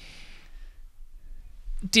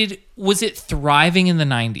was it thriving in the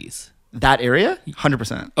 90s? That area?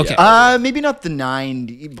 100%. Okay. Maybe not the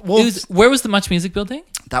 90s. Well, where was the Much Music building?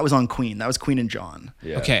 That was on Queen. That was Queen and John.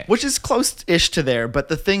 Yeah. Okay. Which is close-ish to there. But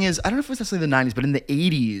the thing is, I don't know if it was necessarily the 90s, but in the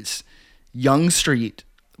 80s, Yonge Street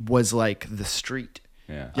was like the street.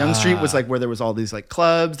 Yeah. Yonge Street was like where there was all these like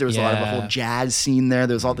clubs. There was a lot of the whole jazz scene there.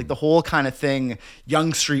 There was all like the whole kind of thing.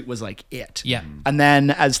 Yonge Street was like it. Yeah. And then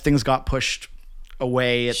as things got pushed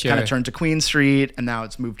away, it kind Sure. of turned to Queen Street, and now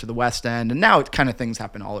it's moved to the West End, and now it kind of things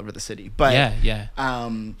happen all over the city. But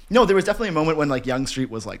no, there was definitely a moment when like Yonge Street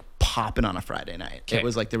was like popping on a Friday night. Okay. It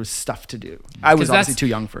was like there was stuff to do. I was obviously too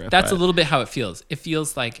young for it. That's but. a little bit how it feels. It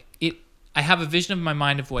feels like it. I have a vision in my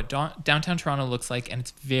mind of what downtown Toronto looks like,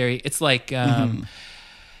 and it's like.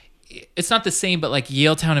 It's not the same, but like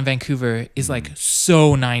Yaletown in Vancouver is like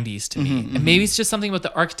so 90s to me. And maybe it's just something about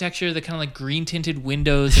the architecture, the kind of like green tinted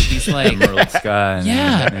windows of these like Emerald sky.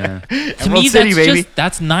 Yeah. To Emerald me, City, baby.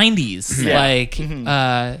 that's 90s. Yeah. Like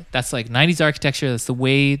that's like 90s architecture. That's the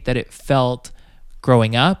way that it felt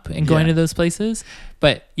growing up and going to those places.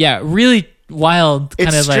 But yeah, really wild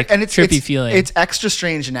kind of like trippy feeling. It's extra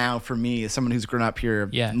strange now for me as someone who's grown up here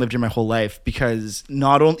and lived here my whole life, because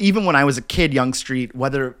not only even when I was a kid, Yonge Street,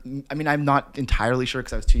 I'm not entirely sure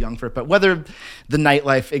because I was too young for it, but whether the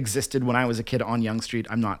nightlife existed when I was a kid on Yonge Street,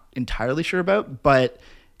 I'm not entirely sure about. But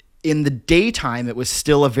in the daytime, it was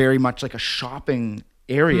still a very much like a shopping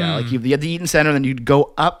area. Like you had the Eaton Center, then you'd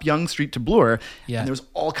go up Yonge Street to Bloor, and there was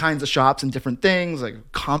all kinds of shops and different things. Like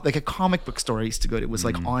like a comic book store I used to go to. It was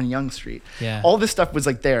like on Yonge Street. All this stuff was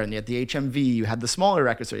like there, and you had the HMV, you had the smaller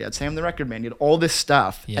record store, you had Sam the Record Man, you had all this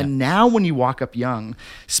stuff. And now when you walk up Yonge,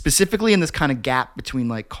 specifically in this kind of gap between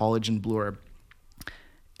like College and Bloor,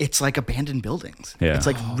 it's like abandoned buildings. Yeah. It's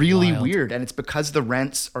like really wild. weird. And it's because the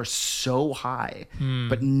rents are so high,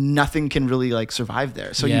 but nothing can really like survive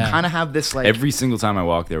there. So you kind of have this like... Every single time I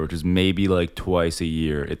walk there, which is maybe like twice a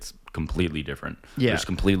year, it's completely different. Yeah. There's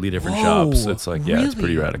completely different Whoa, shops. It's like, it's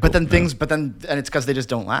pretty radical. But then and it's because they just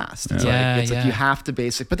don't last. It's like you have to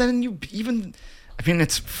but then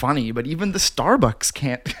it's funny, but even the Starbucks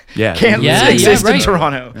can't exist in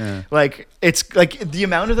Toronto. Yeah. Like it's like the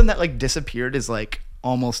amount of them that like disappeared is like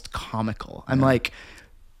almost comical. I'm like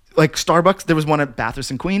Starbucks, there was one at Bathurst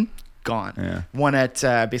and Queen, gone. Yeah. One at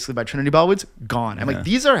basically by Trinity Bellwoods, gone. I'm like,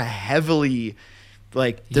 these are heavily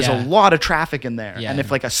like there's a lot of traffic in there. And if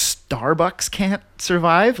like a Starbucks can't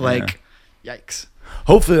survive, like yikes.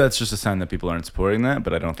 Hopefully that's just a sign that people aren't supporting that,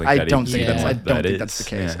 but I don't think I don't think that's the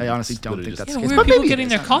case. Yeah. I honestly don't think that's the case. Where are But people maybe getting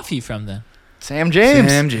their coffee from then? Sam James.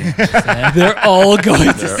 They're all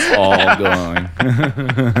going They're all going.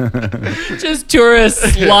 just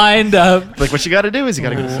tourists lined up. Like what you got to do is you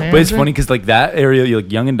got to go to Sam But it's James. funny because like that area,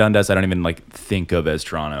 like Yonge and Dundas, I don't even like think of as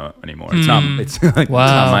Toronto anymore. It's not. It's like Wow.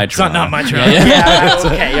 it's not my It's Toronto. Not my Toronto.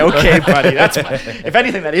 Yeah, okay, buddy. That's if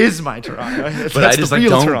anything, that is my Toronto. But I just like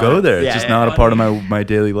don't go there. It's just not a part of my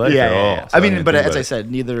daily life at all. Yeah. So I mean, don't but think as about I it.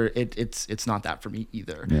 said, neither it's not that for me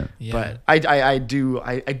either. Yeah. But I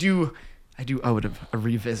do owe it a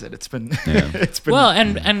revisit. It's been it's been Well,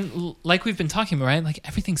 and like we've been talking about, right? Like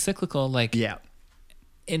everything's cyclical. Like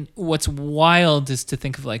and what's wild is to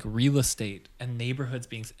think of like real estate and neighborhoods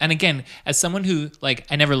being. And again, as someone who like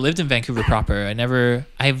I never lived in Vancouver proper.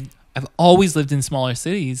 I've always lived in smaller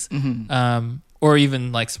cities. Or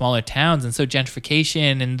even like smaller towns, and so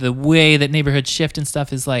gentrification and the way that neighborhoods shift and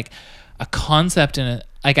stuff is like a concept, and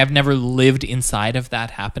like I've never lived inside of that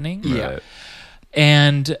happening. Right.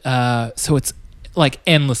 And so it's like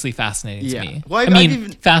endlessly fascinating to me. Well, I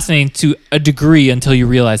mean, fascinating to a degree until you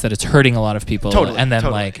realize that it's hurting a lot of people. Totally, and then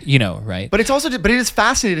totally. like, right? But it is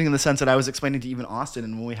fascinating in the sense that I was explaining to even Austin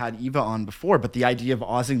and when we had Eva on before, but the idea of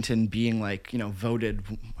Ossington being like, voted,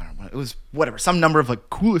 I don't know, it was whatever, some number of like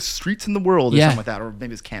coolest streets in the world or something like that, or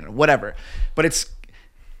maybe it's Canada, whatever. But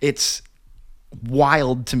it's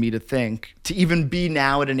wild to me to think, to even be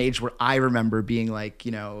now at an age where I remember being like,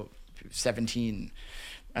 17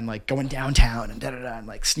 and like going downtown and and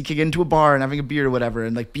like sneaking into a bar and having a beer or whatever,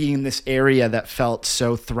 and like being in this area that felt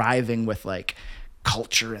so thriving with like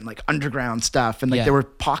culture and like underground stuff, and like there were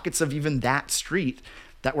pockets of even that street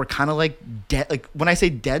that were kind of like dead. Like when I say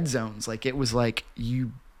dead zones, like it was like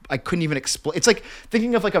I couldn't even explain. It's like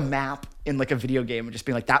thinking of like a map in like a video game and just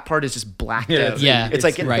being like, that part is just blacked out. Yeah. It's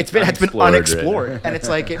like it's been unexplored, right? And it's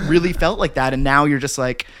like it really felt like that, and now you're just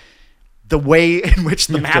like, the way in which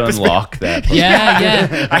the map has unlock that.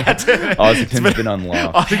 Yeah. I had to. Ossington's been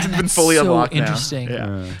unlocked. Ossington's been fully unlocked now. Interesting.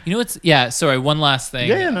 Yeah. You know what's? Sorry. One last thing.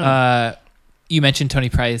 You mentioned Tony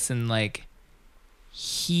Price, and like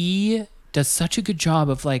he does such a good job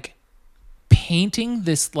of like painting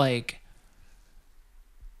this like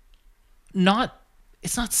it's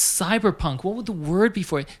not cyberpunk. What would the word be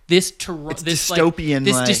for it? This dystopian.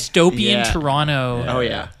 This dystopian Toronto. Oh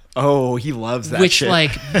yeah. Oh, he loves that Which shit.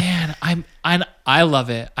 like, man, I love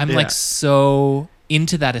it. I'm like so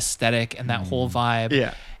into that aesthetic and that whole vibe.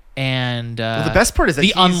 Yeah. And Well, the best part is that the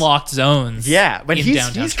he's- unlocked zones. Yeah, but in he's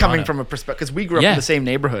downtown coming Toronto. from a perspective because we grew up Yeah. in the same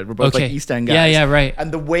neighborhood. We're both Okay. like East End guys. Yeah, yeah, right.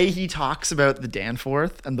 And the way he talks about the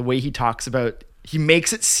Danforth and the way he talks about, he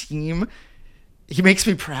makes it seem. He makes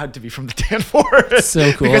me proud to be from the Danforth.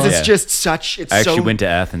 So cool. because it's Yeah. just such. It's I actually so went to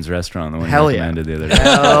Athens restaurant, the one you hell yeah. recommended the other day.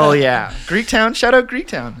 Hell yeah, Greektown! Shout out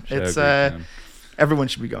Greektown! Shout out It's Greektown. everyone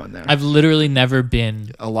should be going there. I've literally never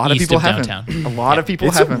been. A lot of east people haven't. downtown. A lot of people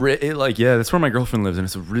It's haven't. that's where my girlfriend lives, and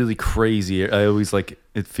it's really crazy. I always like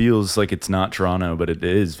it feels like it's not Toronto, but it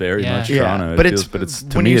is very Yeah. much Yeah, Toronto. but It it's feels- but it's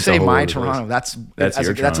to when me you it's a say whole my other place. Toronto, that's That's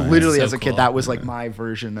your that's Toronto, literally yeah. as So a kid cool. that was like my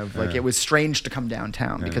version of like it was strange to come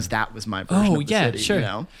downtown because that was my version Oh of the yeah, city, sure. You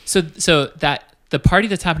know? So that the party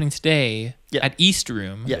that's happening today Yeah. at East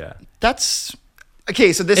Room. Yeah. Yeah. That's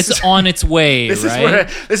okay. So this It's is on its way, this right?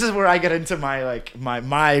 is where I get into my like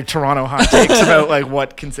my Toronto hot takes about like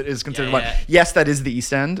what is considered Yeah, what. yeah. Yes, that is the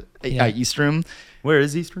East End, Yeah. East Room. Where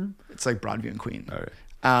is Eastern? It's like Broadview and Queen. All right.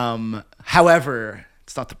 However,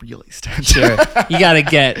 it's not the real East End. Sure. You gotta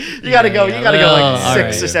get. You gotta go. You gotta go Oh, like all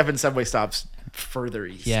 6 right. or 7 subway stops further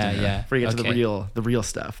east. Yeah, yeah. Before you get to Okay. the real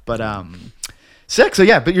stuff. But sick. So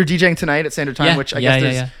yeah, but you're DJing tonight at standard time, Yeah, which I yeah, guess yeah,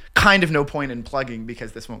 there's yeah. kind of no point in plugging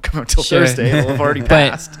because this won't come out till Sure. Thursday. It'll have already But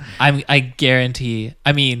passed. I guarantee.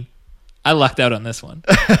 I mean, I lucked out on this one.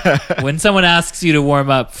 When someone asks you to warm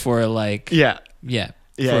up for like Yeah. yeah,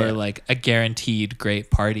 Yeah, for yeah. like a guaranteed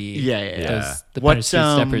great party. Yeah, yeah, yeah. The What, Penner Street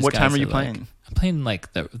Steppers what time guys are you like- playing? I'm playing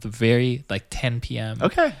like the very like 10 p.m.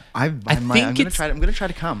 Okay. I'm think gonna it's- try. I'm gonna try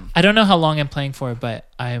to come. I don't know how long I'm playing for, but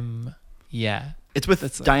yeah. It's with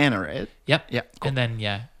That's like- Diana, right? Yep. Yeah. Cool. And then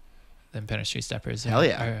then Penner Street Steppers Hell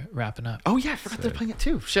yeah. are wrapping up. Oh yeah, I forgot they're playing it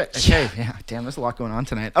too. Shit. Okay. Yeah. Damn, there's a lot going on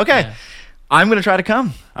tonight. Okay. Yeah. I'm gonna try to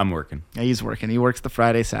come. I'm working. Yeah, he's working. He works the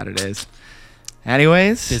Friday, Saturdays.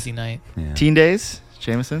 Anyways, Busy night. Yeah. Teen Daze,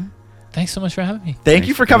 Jameson. Thanks so much for having me. Thank Thanks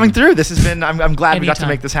you for for coming coming. through. This has been. I'm glad we got to Anytime.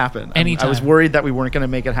 make this happen. I was Anytime. worried that we weren't going to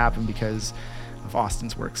make it happen because of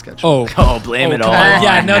Austin's work schedule. Oh, Oh, blame it come all on. on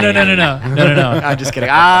Yeah, no. I'm just kidding.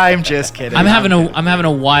 I'm just kidding. I'm having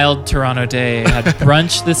a wild Toronto day. I had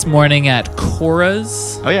brunch this morning at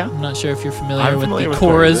Cora's. Oh yeah. I'm not sure if you're familiar I'm with familiar the with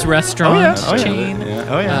Cora's Cora's. restaurant Oh yeah. Oh yeah. chain. Yeah.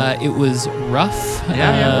 Oh yeah. It was rough.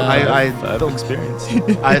 Yeah. I I've experienced.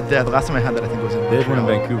 the last time I had that I think was in They had one in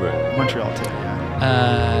Montreal. Vancouver. Montreal too.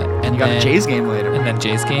 Yeah. And You got then, a Jays game later. And then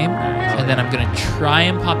Jay's game. Nice. And then I'm gonna try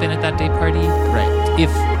and pop in at that day party. Right.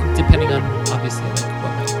 If depending on obviously like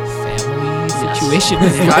what my family situation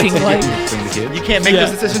is You got looking to. like. Bring the kids. You can't make Yeah.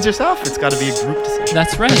 those decisions yourself. It's got to be a group decision.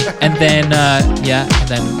 That's right. And then and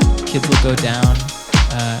then kids will go down.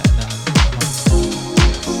 And then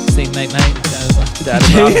sing night.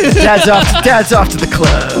 Dad's off to the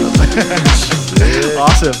club.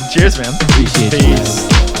 Awesome. Cheers, man. Appreciate you.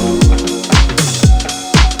 Peace.